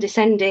they're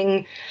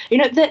condescending.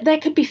 There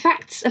could be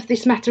facts of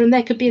this matter and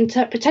there could be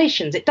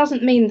interpretations. It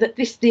doesn't mean that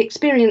the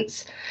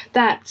experience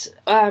that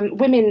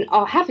women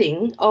are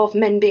having of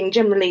men being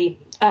generally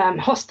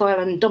hostile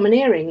and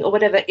domineering or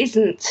whatever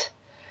isn't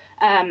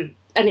an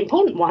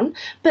important one,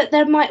 but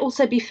there might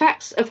also be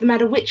facts of the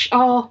matter which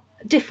are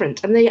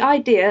different. And the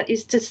idea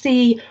is to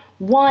see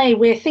why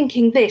we're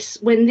thinking this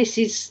when this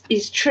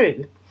is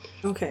true.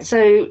 Okay.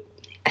 So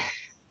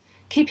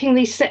keeping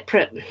these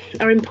separate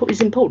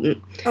is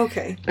important.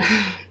 Okay.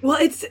 Well,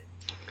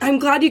 I'm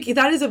glad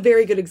that is a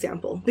very good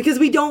example, because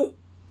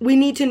we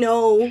need to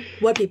know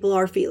what people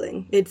are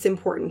feeling. It's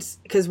important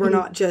because we're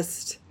not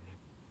just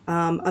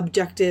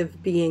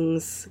objective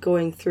beings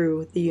going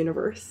through the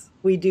universe.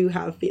 We do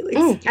have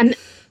feelings.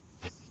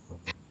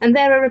 And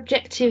there are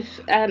objective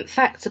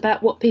facts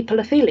about what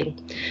people are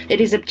feeling. It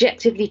is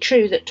objectively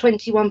true that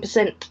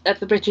 21% of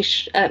the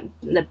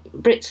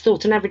Brits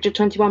thought an average of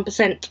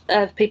 21%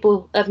 of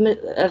people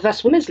of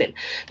us were Muslim.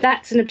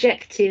 That's an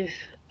objective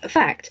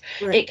fact.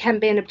 Right. It can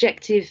be an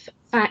objective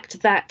fact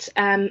that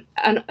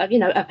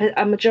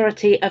a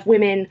majority of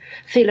women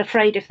feel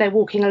afraid if they're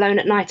walking alone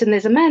at night and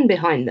there's a man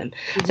behind them.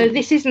 Mm-hmm. So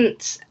this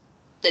isn't,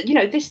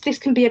 this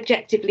can be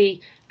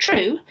objectively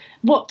true.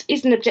 What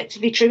isn't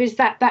objectively true is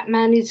that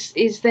man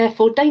is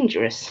therefore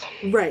dangerous.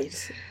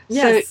 Right.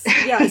 Yes. So,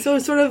 yeah. So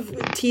sort of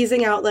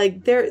teasing out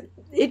like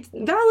it's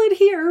valid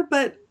here,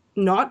 but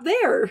not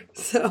there.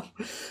 So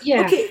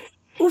yeah. Okay.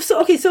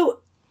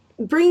 So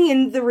bring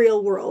in the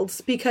real world,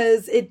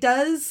 because it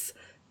does.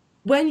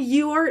 When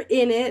you are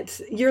in it,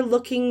 you're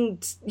looking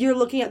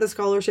at the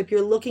scholarship.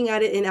 You're looking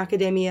at it in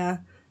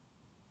academia.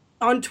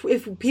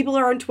 If people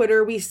are on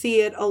Twitter, we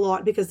see it a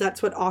lot because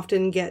that's what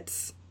often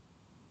gets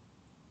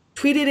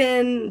tweeted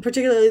in,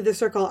 particularly the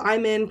circle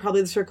I'm in,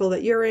 probably the circle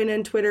that you're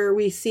in Twitter.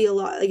 We see a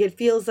lot. Like, it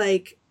feels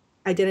like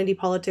identity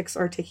politics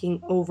are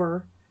taking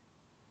over.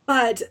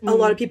 But a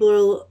lot of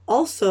people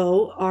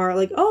also are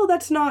like, oh,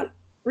 that's not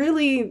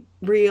really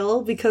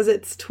real because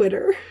it's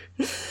Twitter.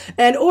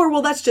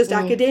 Well, that's just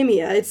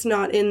academia. It's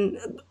not in...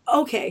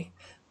 Okay.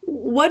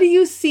 What do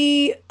you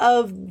see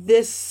of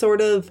this sort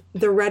of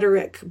the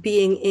rhetoric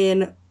being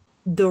in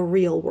the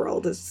real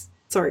world?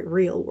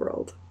 Real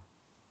world.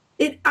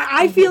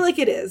 I feel like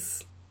it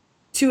is,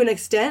 to an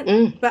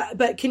extent,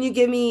 but can you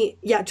give me,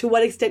 to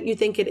what extent you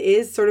think it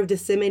is sort of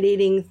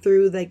disseminating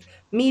through like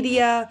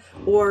media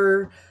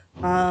or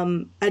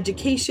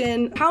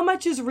education? How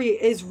much is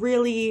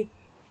really,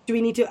 do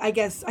we need to, I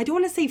guess, I don't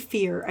want to say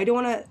fear.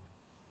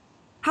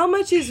 How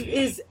much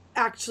is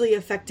actually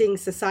affecting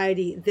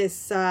society, this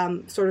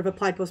sort of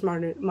applied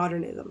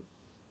postmodernism?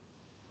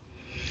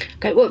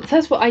 Okay, well,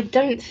 first of all, I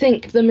don't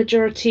think the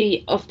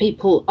majority of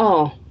people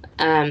are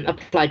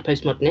applied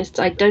postmodernists.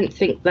 I don't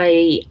think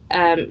they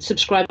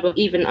subscribe or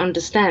even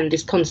understand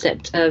this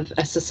concept of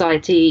a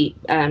society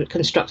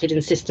constructed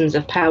in systems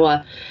of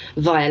power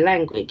via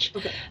language.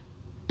 Okay.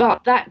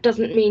 But that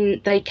doesn't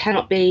mean they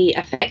cannot be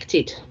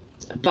affected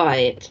by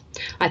it.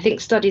 I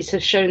think studies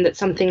have shown that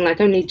something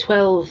like only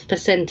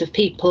 12% of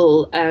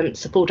people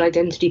support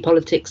identity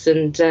politics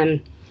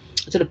and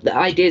sort of the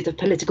ideas of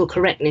political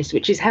correctness,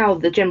 which is how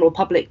the general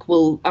public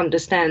will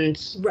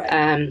understand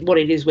what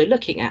it is we're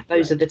looking at.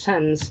 Those are the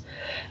terms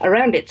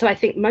around it. So I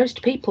think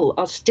most people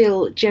are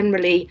still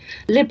generally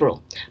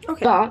liberal.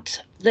 Okay.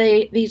 But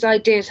these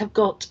ideas have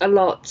got a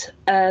lot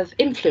of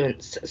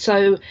influence.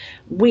 So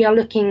we are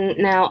looking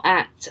now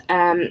at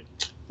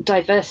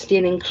diversity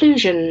and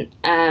inclusion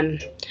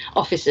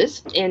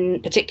officers,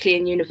 particularly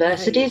in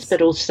universities,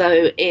 but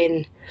also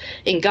in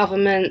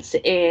governments,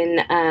 in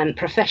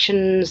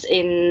professions,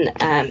 in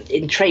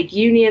trade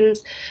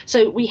unions.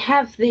 So we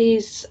have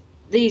these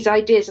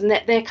ideas,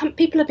 and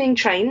people are being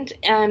trained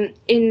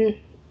in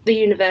the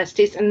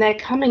universities, and they're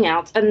coming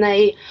out and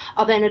they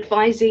are then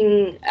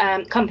advising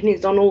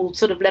companies on all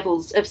sort of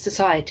levels of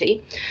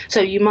society.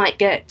 So you might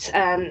get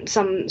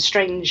some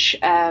strange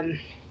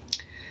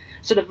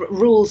sort of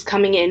rules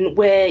coming in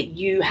where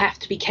you have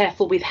to be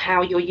careful with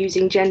how you're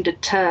using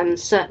gendered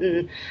terms.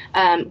 Certain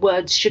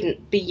words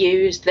shouldn't be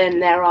used. Then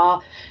there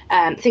are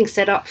things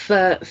set up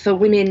for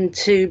women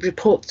to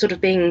report sort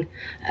of being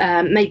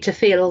made to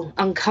feel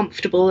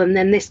uncomfortable, and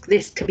then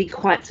this can be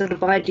quite sort of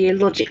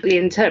ideologically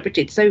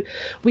interpreted. So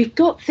we've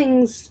got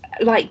things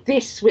like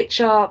this which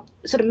are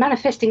sort of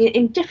manifesting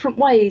in different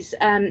ways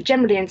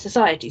generally in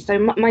society. So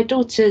my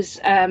daughter's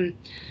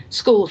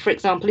school, for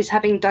example, is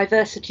having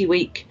Diversity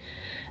Week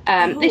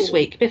this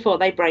week before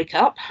they break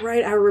up.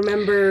 Right, I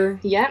remember.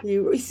 Yeah.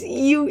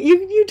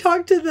 You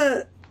talked to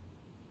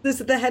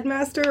the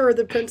headmaster or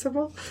the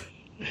principal?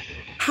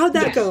 How'd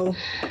that go?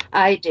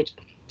 I did.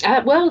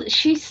 Well,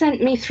 she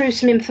sent me through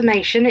some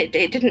information. It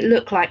didn't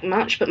look like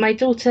much, but my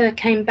daughter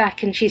came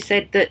back and she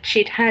said that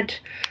she'd had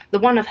the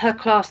one of her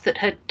class that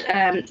had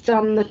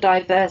done the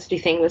diversity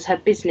thing was her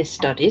business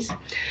studies,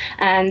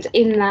 and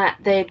in that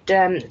they'd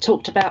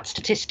talked about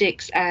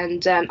statistics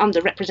and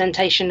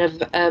underrepresentation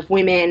of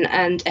women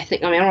and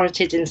ethnic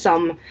minorities in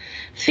some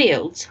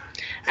fields.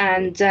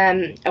 and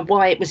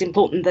why it was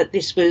important that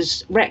this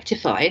was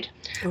rectified.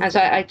 Okay. And so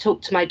I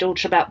talked to my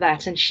daughter about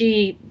that, and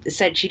she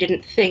said she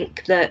didn't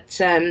think that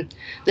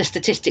the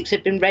statistics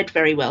had been read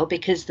very well,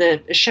 because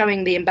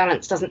showing the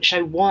imbalance doesn't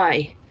show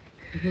why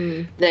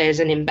there's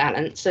an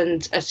imbalance,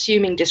 and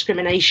assuming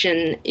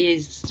discrimination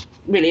is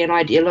really an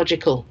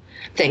ideological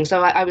thing.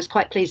 So I was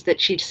quite pleased that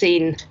she'd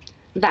seen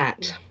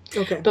that.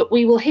 Okay. But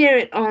we will hear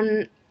it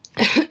on...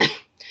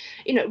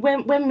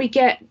 when we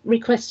get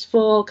requests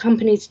for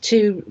companies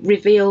to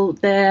reveal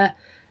their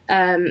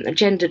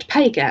gendered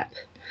pay gap,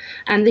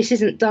 and this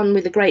isn't done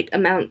with a great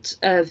amount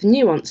of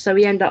nuance, so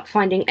we end up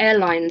finding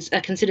airlines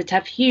are considered to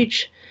have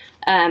huge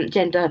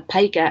gender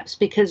pay gaps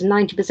because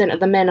 90% of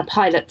the men are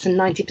pilots and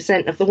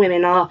 90% of the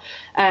women are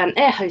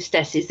air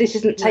hostesses. This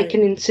isn't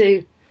taken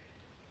into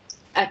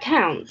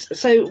account.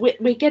 So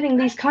we're getting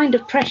these kind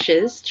of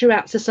pressures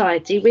throughout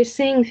society. We're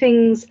seeing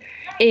things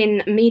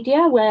in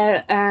media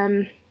where...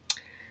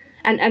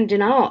 And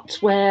in art,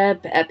 where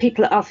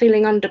people are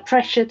feeling under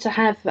pressure to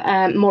have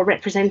more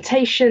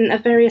representation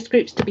of various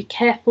groups, to be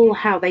careful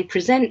how they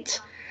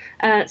present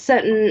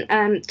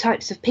certain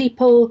types of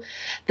people,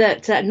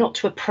 that not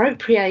to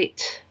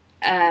appropriate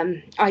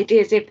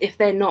ideas if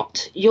they're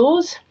not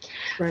yours.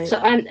 Right. So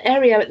an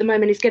area at the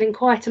moment is getting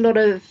quite a lot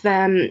of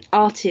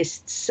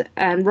artists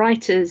and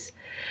writers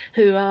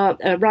who are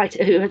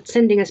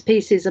sending us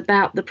pieces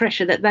about the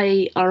pressure that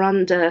they are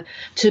under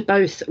to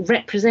both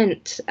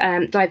represent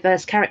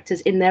diverse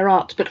characters in their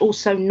art, but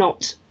also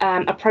not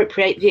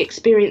appropriate the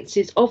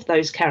experiences of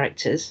those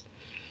characters.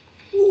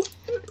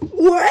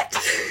 What?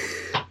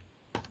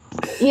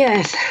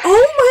 Yes.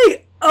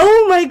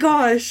 Oh my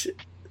gosh.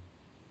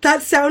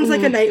 That sounds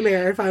like a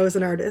nightmare if I was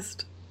an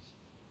artist.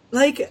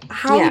 Like,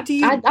 how do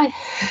you...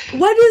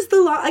 what is the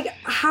law? Like,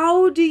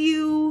 how do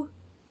you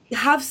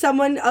have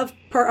someone a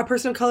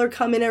person of color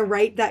come in and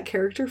write that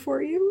character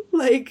for you?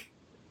 Like,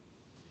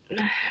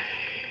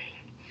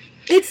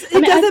 it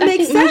doesn't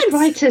make sense. Most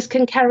writers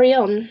can carry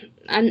on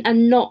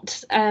and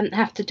not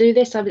have to do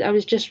this. I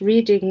was just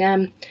reading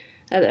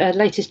a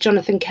latest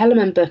Jonathan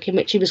Kellerman book in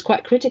which he was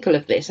quite critical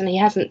of this, and he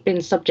hasn't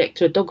been subject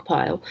to a dog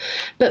pile.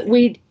 But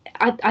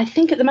I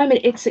think at the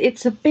moment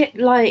it's a bit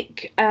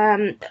like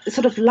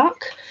sort of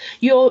luck.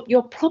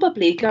 You're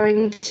probably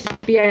going to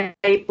be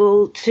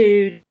able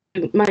to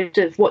do most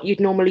of what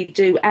you'd normally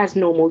do as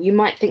normal. You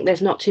might think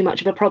there's not too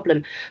much of a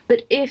problem,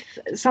 but if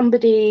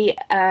somebody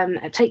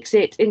takes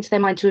it into their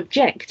mind to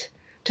object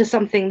to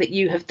something that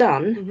you have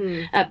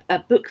done, a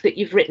book that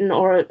you've written,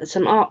 or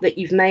some art that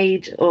you've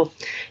made, or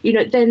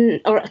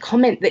or a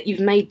comment that you've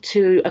made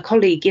to a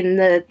colleague in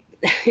the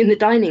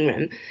dining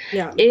room.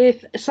 Yeah.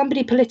 If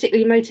somebody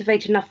politically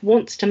motivated enough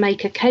wants to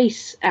make a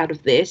case out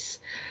of this,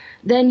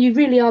 then you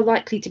really are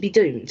likely to be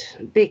doomed,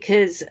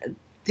 because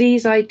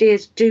these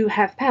ideas do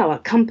have power.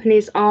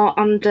 Companies are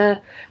under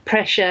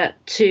pressure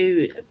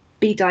to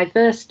be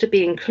diverse, to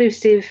be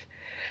inclusive,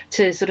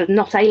 to sort of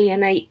not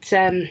alienate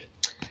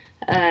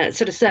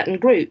sort of certain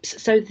groups.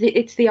 So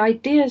it's the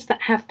ideas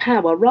that have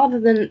power, rather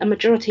than a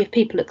majority of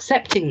people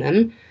accepting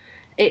them.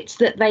 It's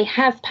that they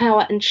have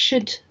power, and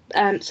should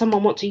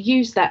someone want to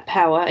use that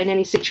power in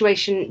any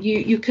situation,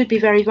 you could be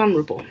very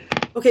vulnerable.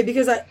 Okay,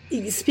 because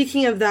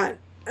speaking of that,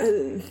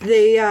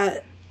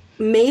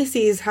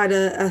 Macy's had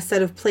a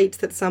set of plates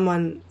that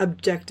someone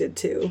objected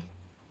to.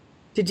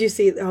 Did you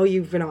see? Oh,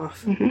 you've been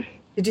off. Mm-hmm.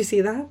 Did you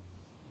see that?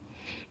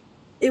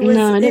 It was.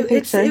 No, I don't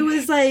think so. It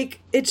was like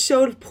it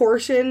showed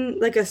portion,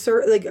 like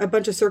a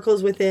bunch of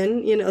circles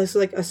within. So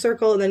like a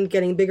circle and then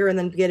getting bigger and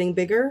then getting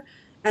bigger.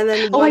 And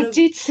then I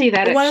did see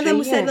that. One of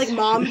them said like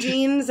mom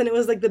jeans, and it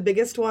was like the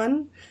biggest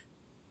one.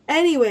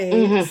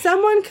 Anyway,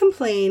 someone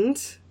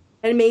complained,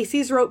 and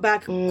Macy's wrote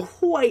back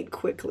quite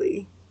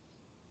quickly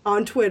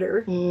on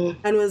Twitter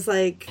and was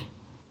like,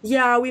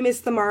 yeah, we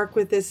missed the mark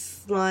with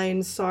this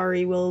line.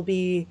 Sorry, we'll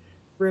be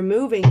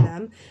removing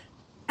them.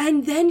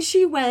 And then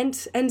she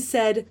went and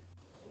said,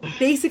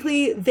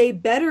 basically, they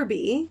better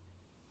be.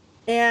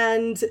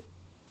 And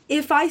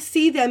if I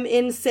see them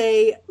in,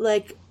 say,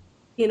 like,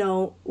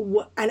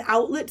 an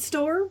outlet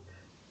store,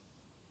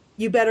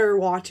 you better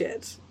watch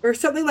it, or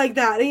something like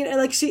that.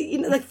 Like she,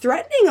 like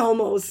threatening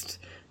almost.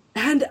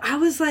 And I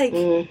was like,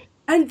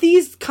 and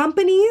these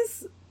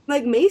companies,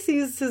 like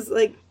Macy's, is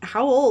like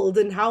how old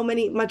and how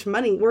much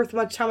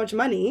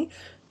money?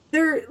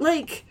 They're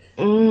like,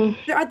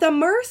 they're at the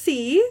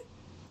mercy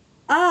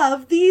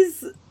of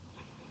these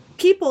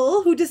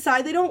people who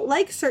decide they don't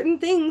like certain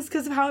things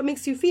because of how it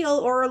makes you feel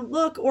or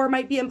look or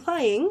might be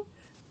implying.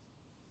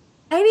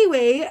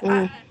 Anyway,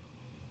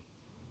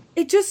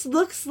 it just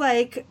looks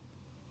like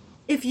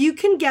if you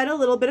can get a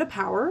little bit of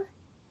power,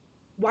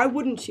 why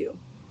wouldn't you?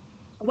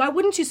 Why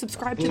wouldn't you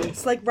subscribe to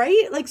this? Like,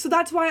 right? Like, so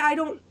that's why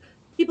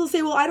people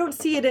say, well, I don't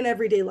see it in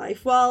everyday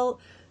life. Well,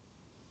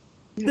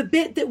 the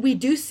bit that we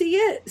do see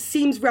it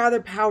seems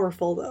rather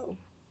powerful, though.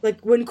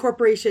 Like when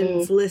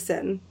corporations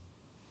listen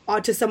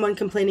to someone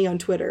complaining on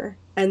Twitter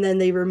and then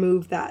they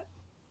remove that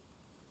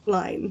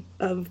line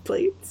of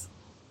plates.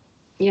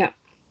 Yeah.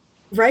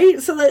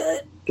 Right? So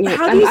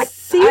how do you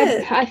see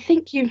it? I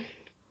think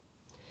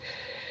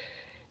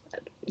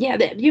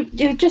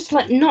you're just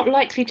like not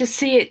likely to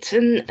see it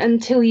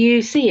until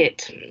you see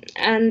it,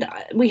 and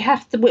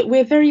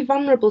we're very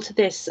vulnerable to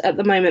this at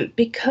the moment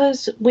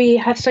because we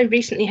have so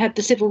recently had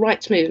the civil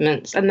rights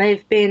movements, and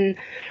they've been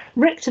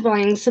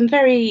rectifying some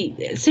very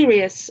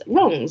serious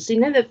wrongs.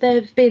 That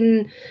there have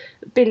been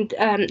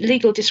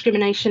legal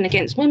discrimination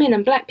against women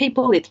and black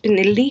people. It's been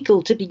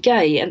illegal to be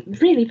gay, and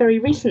really very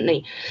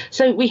recently.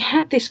 So we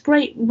had this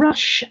great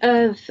rush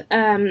of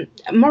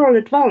moral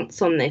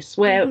advance on this,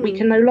 where we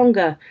can no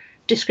longer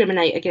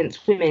discriminate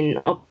against women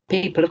or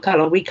people of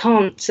colour. We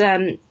can't,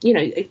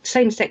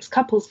 same-sex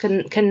couples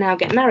can now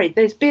get married.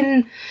 There's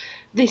been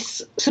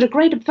this sort of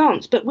great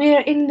advance, but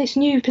we're in this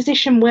new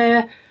position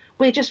where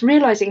we're just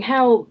realising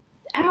how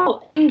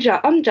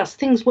unjust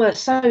things were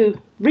so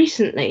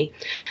recently.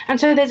 And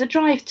so there's a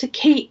drive to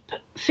keep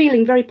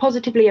feeling very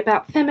positively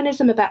about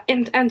feminism, about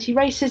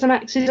anti-racism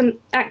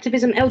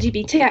activism,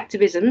 LGBT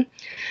activism,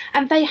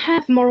 and they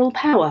have moral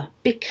power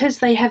because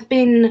they have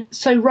been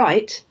so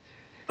right.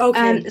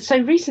 Okay. So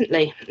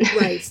recently.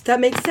 Right. That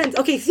makes sense.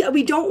 Okay. So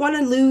we don't want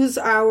to lose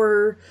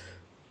our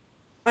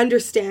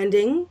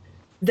understanding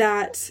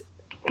that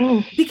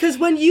because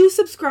when you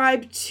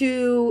subscribe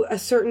to a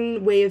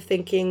certain way of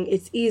thinking,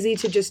 it's easy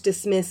to just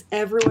dismiss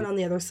everyone on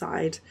the other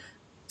side.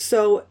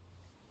 So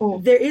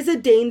there is a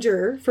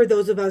danger for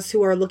those of us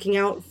who are looking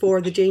out for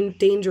the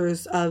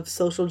dangers of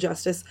social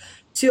justice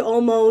to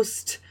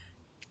almost,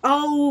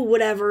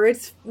 whatever,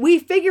 we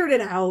figured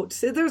it out.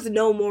 There's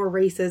no more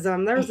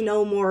racism. There's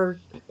no more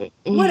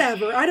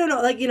whatever. I don't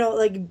know, like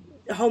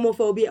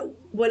homophobia.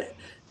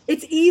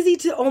 It's easy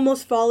to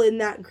almost fall in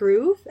that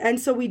groove.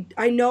 And so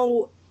I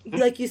know,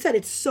 like you said,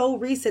 it's so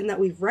recent that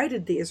we've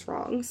righted these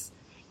wrongs.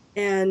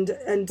 And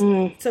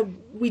so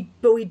we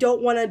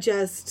don't want to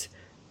just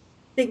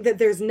think that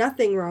there's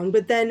nothing wrong.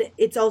 But then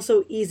it's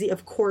also easy,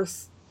 of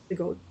course, to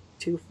go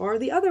too far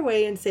the other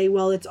way and say,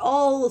 well, it's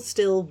all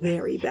still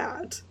very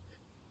bad.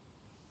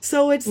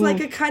 So it's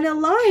like a kind of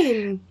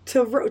line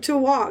to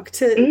walk,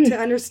 to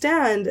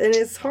understand, and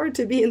it's hard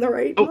to be in the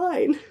right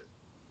line.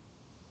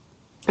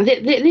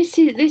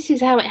 This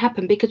is how it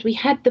happened, because we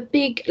had the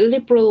big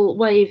liberal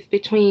wave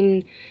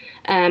between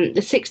the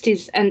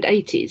 60s and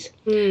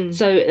 80s.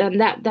 So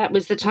that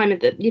was the time of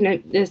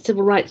the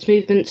civil rights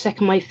movement,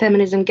 second wave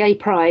feminism, gay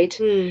pride.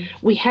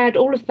 We had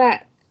all of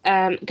that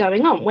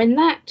going on. When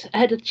that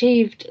had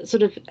achieved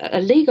sort of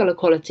a legal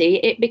equality,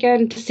 it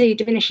began to see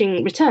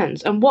diminishing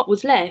returns, and what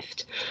was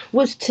left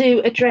was to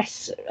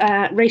address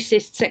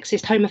racist,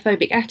 sexist,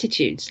 homophobic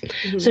attitudes.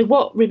 So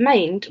what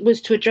remained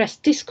was to address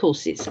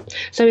discourses.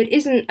 So it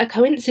isn't a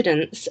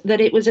coincidence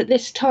that it was at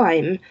this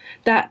time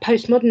that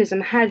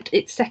postmodernism had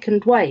its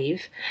second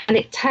wave, and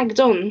it tagged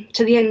on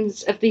to the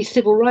ends of these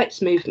civil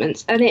rights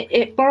movements, and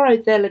it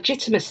borrowed their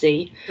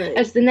legitimacy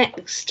as the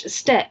next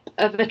step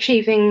of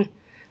achieving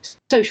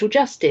social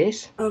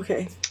justice,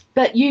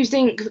 but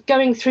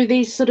going through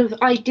these sort of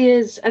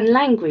ideas and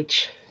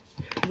language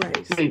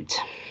route.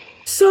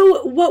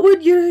 So what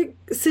would your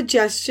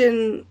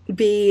suggestion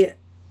be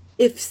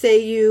if, say,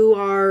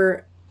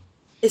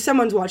 if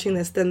someone's watching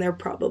this, then they're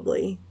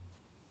probably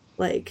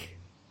like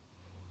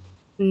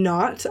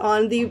not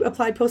on the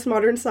applied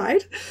postmodern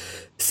side.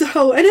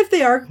 So, and if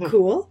they are,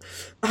 cool.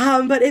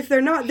 But if they're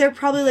not, they're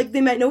probably like,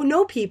 they might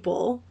know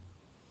people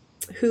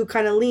who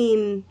kind of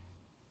lean,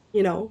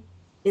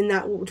 in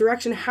that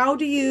direction. How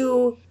do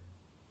you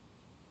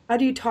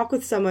talk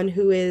with someone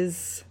who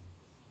is,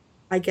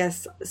 I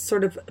guess,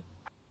 sort of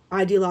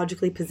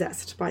ideologically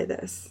possessed by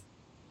this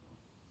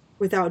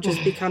without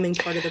just becoming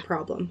part of the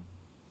problem?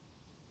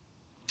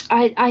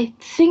 I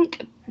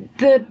think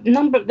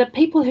the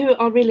people who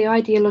are really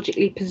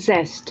ideologically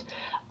possessed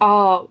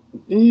are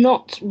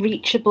not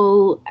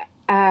reachable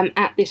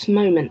at this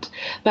moment,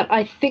 but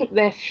I think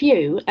they're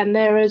few, and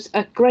there is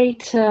a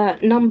greater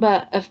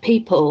number of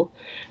people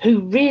who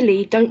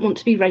really don't want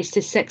to be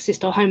racist,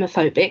 sexist or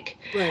homophobic,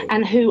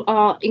 and who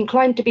are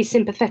inclined to be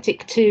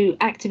sympathetic to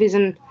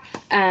activism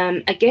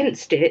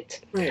against it,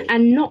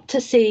 and not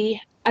to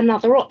see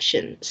another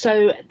option.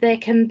 So there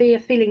can be a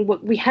feeling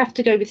we have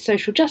to go with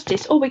social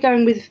justice, or we're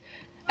going with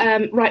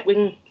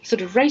right-wing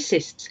sort of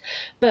racists.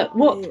 But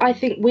what I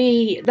think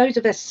those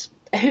of us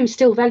who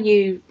still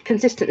value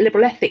consistent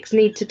liberal ethics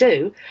need to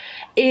do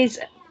is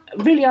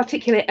really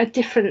articulate a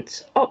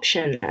different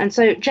option. And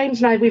so James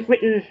and I, we've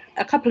written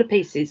a couple of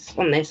pieces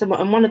on this, and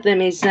one of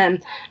them is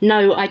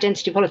No,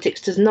 Identity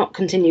Politics Does Not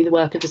Continue the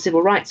Work of the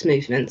Civil Rights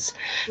Movements,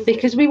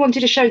 because we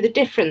wanted to show the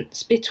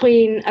difference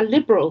between a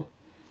liberal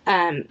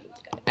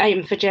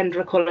aim for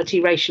gender equality,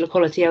 racial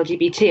equality,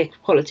 LGBT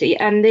equality,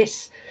 and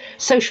this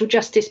social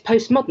justice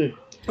postmodern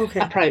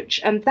approach.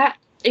 And that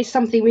is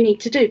something we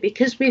need to do,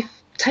 because we've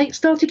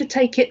started to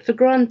take it for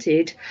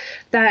granted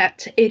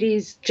that it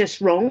is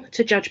just wrong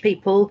to judge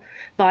people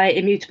by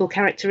immutable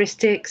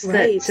characteristics,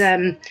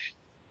 that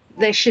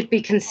there should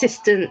be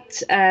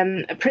consistent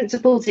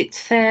principles. It's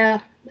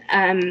fair,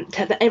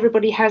 that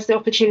everybody has the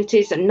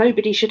opportunities and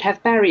nobody should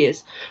have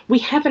barriers. We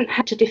haven't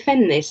had to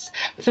defend this.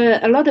 For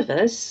a lot of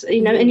us,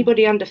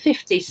 anybody under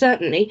 50,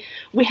 certainly,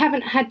 we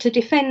haven't had to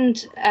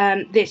defend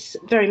this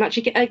very much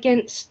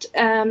against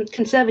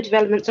conservative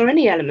elements or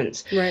any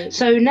elements. Right.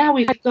 So now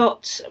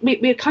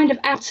we're kind of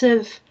out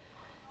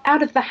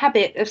of the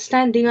habit of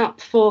standing up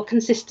for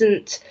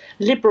consistent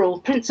liberal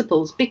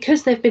principles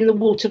because they've been the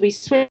water we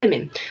swim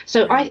in.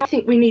 So I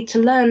think we need to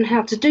learn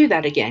how to do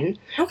that again.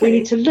 Okay. We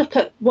need to look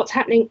at what's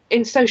happening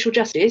in social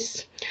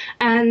justice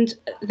and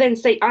then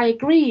say, I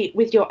agree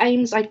with your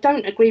aims, I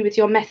don't agree with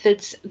your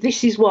methods,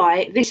 this is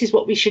why, this is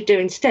what we should do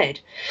instead.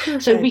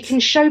 Perfect. So we can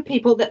show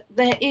people that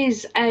there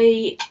is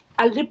a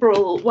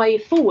liberal way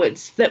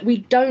forwards, that we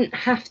don't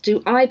have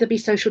to either be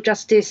social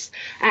justice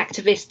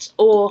activists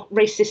or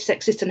racist,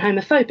 sexist and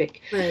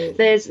homophobic. Right.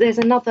 There's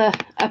another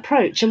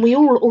approach, and we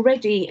all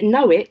already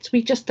know it,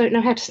 we just don't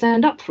know how to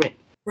stand up for it.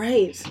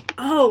 Right.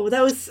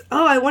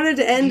 I wanted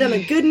to end on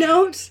a good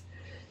note.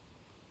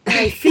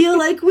 I feel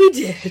like we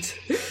did.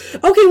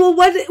 Okay, well,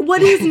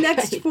 what is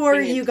next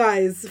for you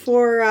guys,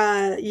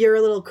 for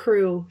your little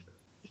crew?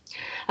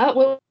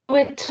 Well,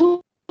 we're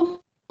talking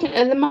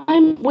at the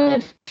moment.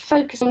 We're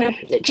focusing on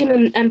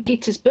Jim and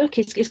Peter's book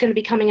is going to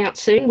be coming out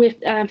soon. We're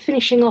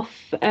finishing off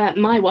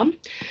my one.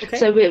 Okay.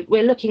 So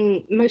we're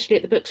looking mostly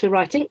at the books we're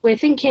writing. We're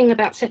thinking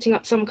about setting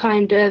up some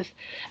kind of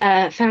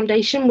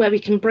foundation where we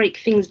can break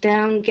things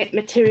down, get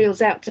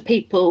materials out to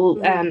people,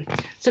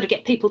 sort of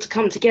get people to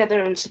come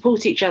together and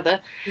support each other.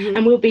 Mm-hmm.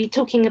 And we'll be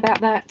talking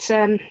about that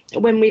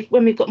when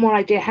we've got more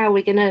idea how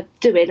we're going to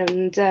do it,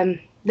 and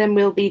then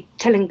we'll be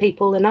telling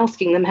people and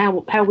asking them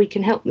how we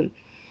can help them.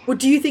 Well,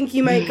 do you think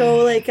you might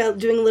go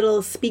doing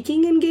little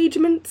speaking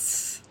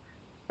engagements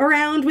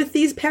around with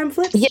these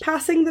pamphlets,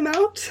 passing them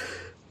out?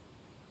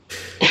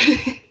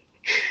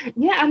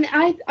 Yeah,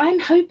 and I'm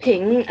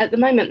hoping at the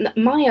moment that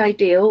my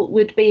ideal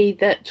would be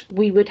that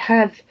we would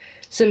have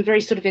some very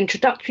sort of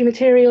introductory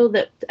material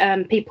that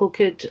people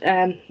could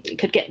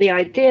get the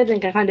idea, then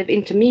kind of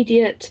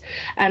intermediate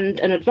and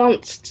an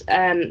advanced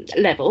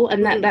level,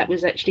 and that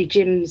was actually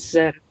Jim's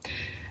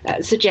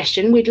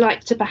suggestion. We'd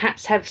like to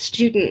perhaps have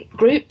student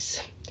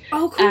groups.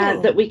 Oh,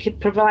 cool. That we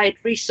could provide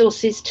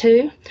resources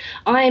to.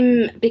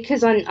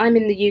 Because I'm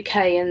in the UK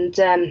and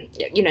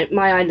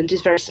my island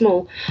is very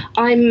small.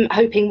 I'm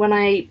hoping when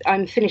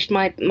I'm finished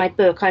my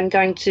book, I'm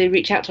going to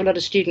reach out to a lot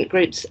of student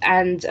groups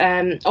and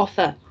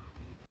offer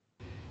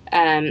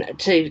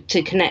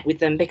to connect with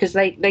them, because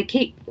they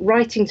keep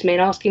writing to me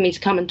and asking me to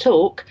come and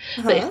talk.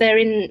 Uh-huh. But if they're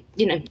in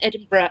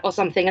Edinburgh or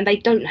something and they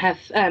don't have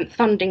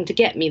funding to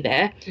get me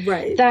there,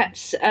 right,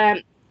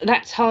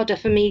 that's harder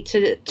for me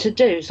to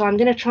do. So I'm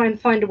going to try and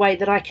find a way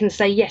that I can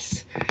say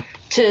yes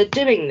to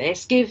doing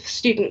this, give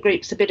student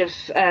groups a bit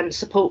of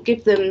support,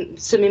 give them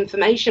some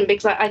information,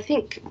 because I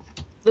think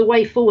the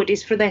way forward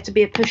is for there to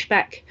be a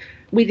pushback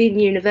within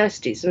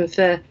universities and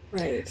for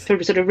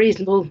sort of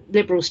reasonable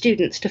liberal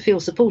students to feel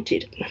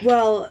supported.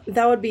 Well,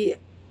 that would be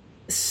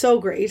so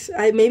great.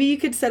 Maybe you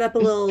could set up a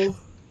little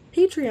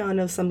Patreon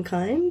of some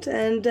kind,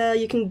 and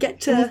you can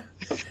get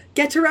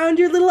around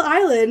your little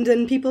island,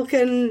 and people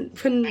can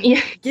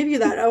give you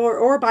that,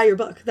 or buy your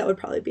book. That would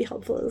probably be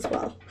helpful as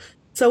well.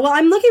 So,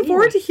 I'm looking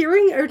forward to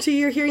hearing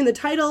the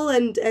title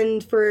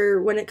and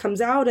for when it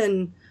comes out.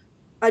 And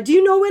do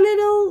you know when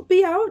it'll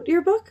be out,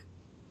 your book?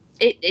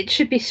 It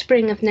should be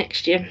spring of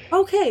next year.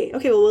 Okay.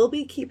 Well, we'll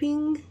be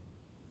keeping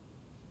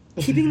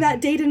that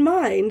date in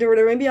mind, or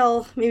whatever. Maybe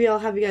I'll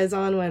have you guys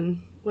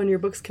on when your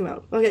books come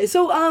out. Okay.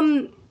 So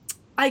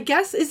I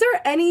guess, is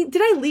there any,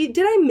 did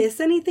I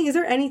miss anything? Is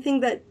there anything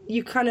that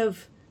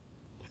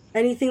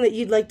anything that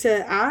you'd like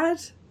to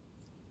add?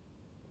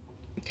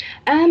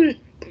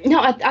 No,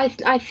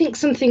 I think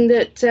something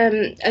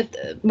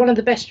that one of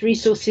the best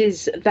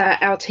resources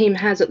that our team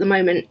has at the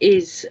moment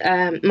is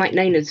Mike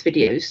Naina's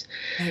videos.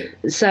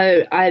 Right.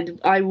 So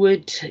I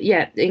would,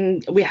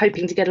 we're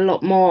hoping to get a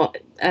lot more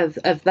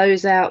of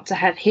those out, to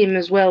have him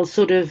as well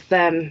sort of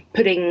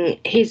putting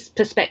his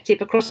perspective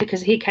across,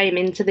 because he came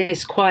into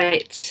this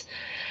quite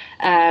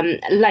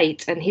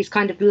late, and he's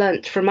kind of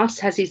learnt from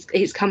us as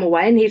he's come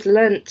away, and he's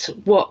learnt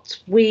what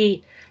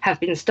we have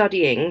been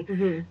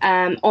studying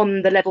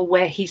on the level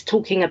where he's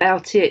talking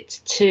about it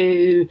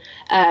to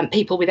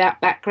people without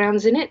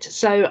backgrounds in it.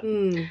 So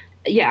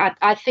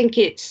I think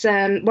it's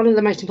one of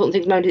the most important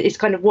things at the moment is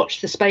kind of watch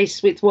the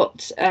space with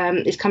what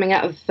is coming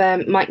out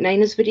of Mike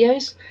Naina's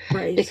videos,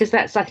 right, because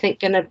that's, I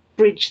think, going to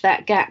bridge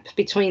that gap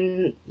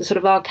between the sort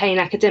of arcane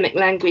academic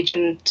language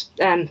and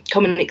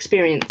common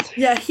experience.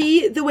 Yeah,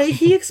 the way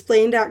he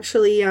explained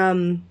actually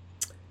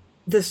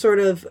the sort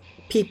of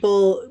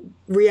people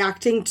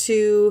reacting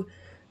to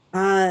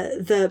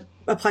the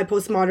applied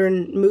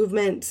postmodern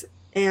movement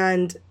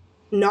and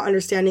not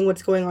understanding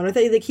what's going on with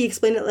it. Like, he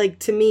explained it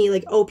to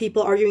me,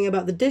 people arguing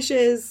about the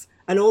dishes,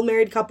 an old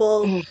married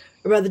couple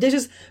about the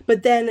dishes,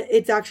 but then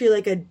it's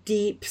actually a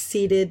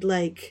deep-seated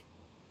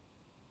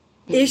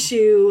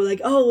issue,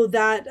 like, oh,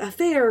 that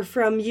affair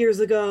from years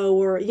ago,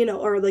 or, you know,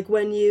 or like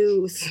when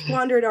you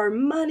squandered our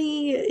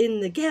money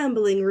in the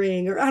gambling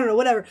ring, or I don't know,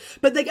 whatever.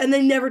 But like, and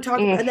they never talk,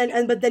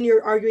 but then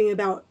you're arguing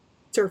about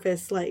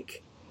surface,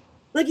 like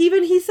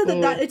even he said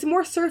that it's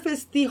more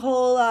surface, the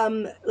whole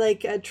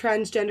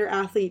transgender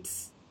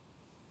athletes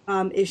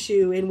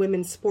issue in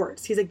women's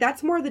sports. He's like,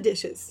 that's more the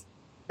dishes.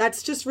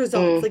 That's just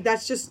results. Like,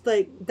 that's just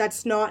like,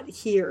 that's not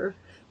here.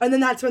 And then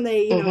that's when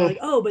they, you know, like,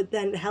 oh, but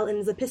then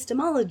Helen's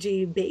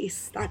epistemology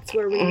base, that's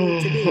where we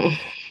need to be.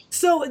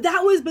 So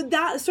that was, but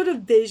that sort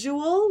of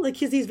visual, like,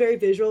 he's very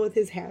visual with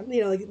his hand,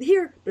 you know, like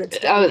here.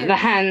 The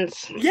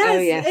hands.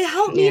 Yes, yes. It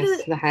helped me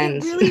to, the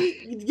hands.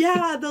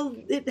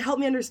 It helped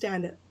me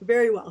understand it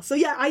very well. So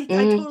yeah, I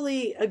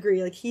totally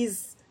agree. Like,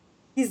 he's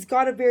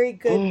got a very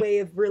good way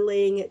of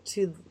relaying it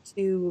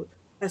to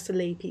us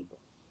lay people.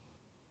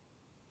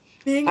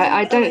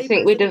 I don't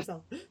think we'd have.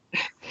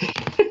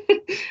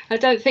 I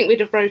don't think we'd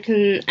have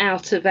broken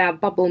out of our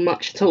bubble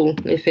much at all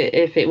if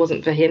it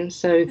wasn't for him.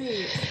 So,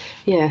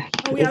 yeah,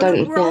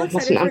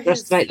 mustn't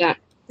underestimate that.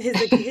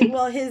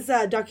 His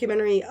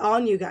documentary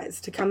on you guys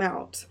to come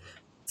out.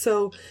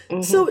 So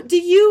do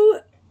you?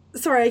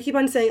 Sorry, I keep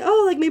on saying,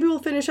 oh, like maybe we'll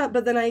finish up,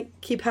 but then I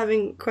keep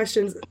having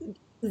questions.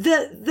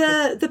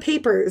 The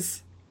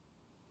papers.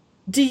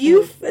 Do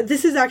you?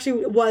 This is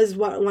actually was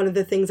one of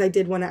the things I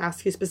did want to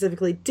ask you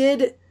specifically.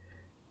 Did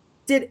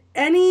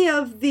any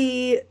of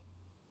the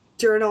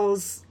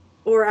journals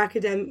or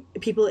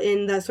people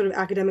in that sort of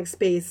academic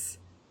space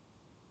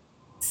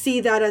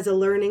see that as a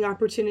learning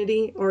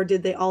opportunity, or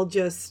did they all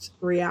just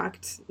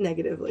react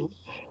negatively?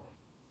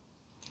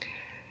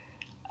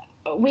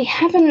 We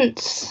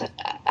haven't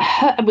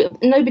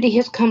nobody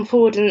has come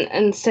forward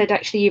and said,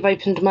 actually, you've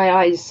opened my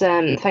eyes,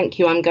 thank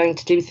you, I'm going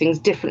to do things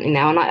differently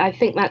now. And I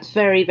think that's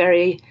very,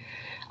 very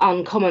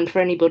uncommon for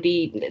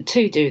anybody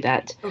to do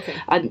that. Okay.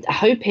 I'm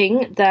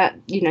hoping that,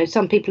 you know,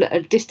 some people are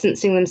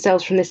distancing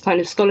themselves from this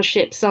kind of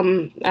scholarship.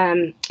 Some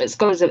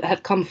scholars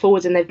have come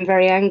forward and they've been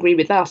very angry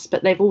with us,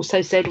 but they've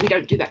also said we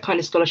don't do that kind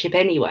of scholarship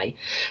anyway.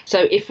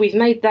 So if we've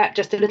made that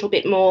just a little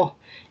bit more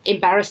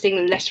embarrassing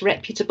and less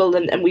reputable,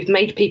 and we've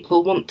made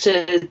people want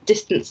to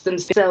distance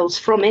themselves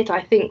from it,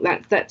 I think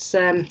that's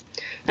a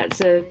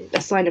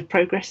sign of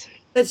progress.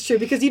 That's true,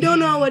 because you don't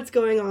know what's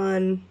going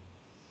on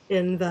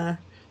in the,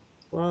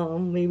 well,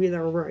 maybe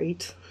they're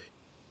right.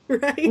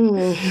 Right?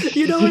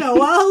 You don't know.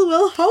 Well,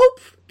 we'll hope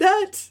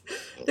that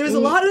there's a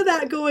lot of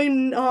that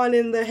going on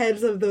in the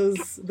heads of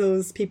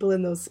those people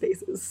in those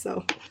spaces.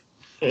 So,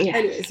 yeah,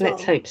 anyways,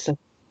 let's hope so.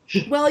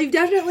 Well, you've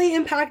definitely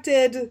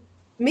impacted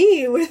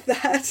me with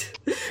that,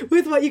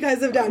 with what you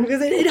guys have done,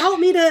 because it helped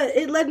me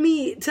it led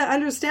me to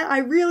understand.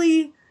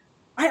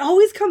 I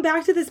always come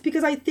back to this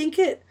because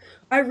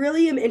I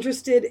really am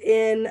interested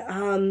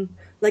in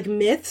like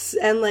myths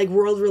and like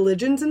world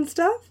religions and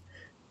stuff.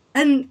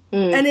 And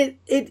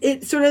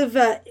it sort of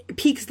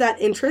piques that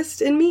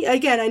interest in me.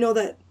 Again, I know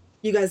that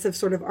you guys have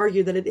sort of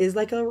argued that it is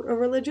like a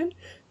religion,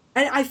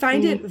 and I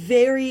find it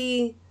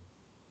very,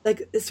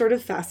 like, sort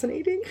of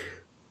fascinating.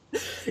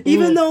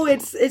 Even though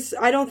it's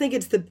I don't think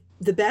it's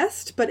the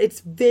best, but it's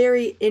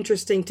very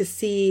interesting to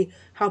see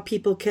how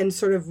people can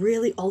sort of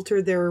really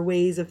alter their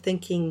ways of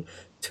thinking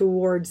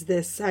towards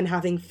this and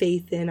having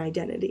faith in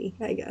identity,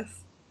 I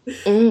guess.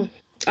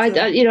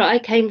 I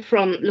came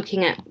from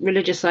looking at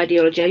religious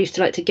ideology. I used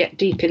to like to get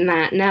deep in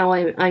that. Now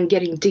I'm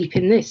getting deep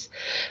in this,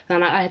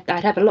 and I'd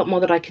have a lot more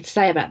that I could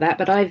say about that.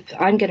 But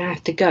I'm going to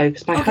have to go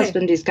because my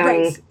husband is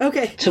going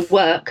to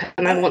work,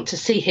 and I want to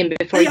see him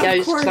before he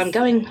goes. Because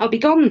I'll be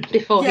gone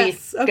before he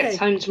gets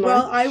home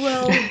tomorrow. Well, I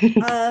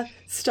will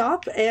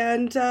stop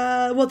and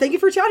thank you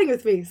for chatting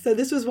with me. So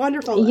this was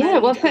wonderful. Yeah,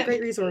 well, a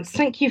great resource.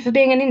 Thank you for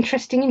being an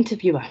interesting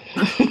interviewer.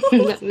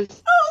 That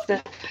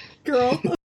was girl.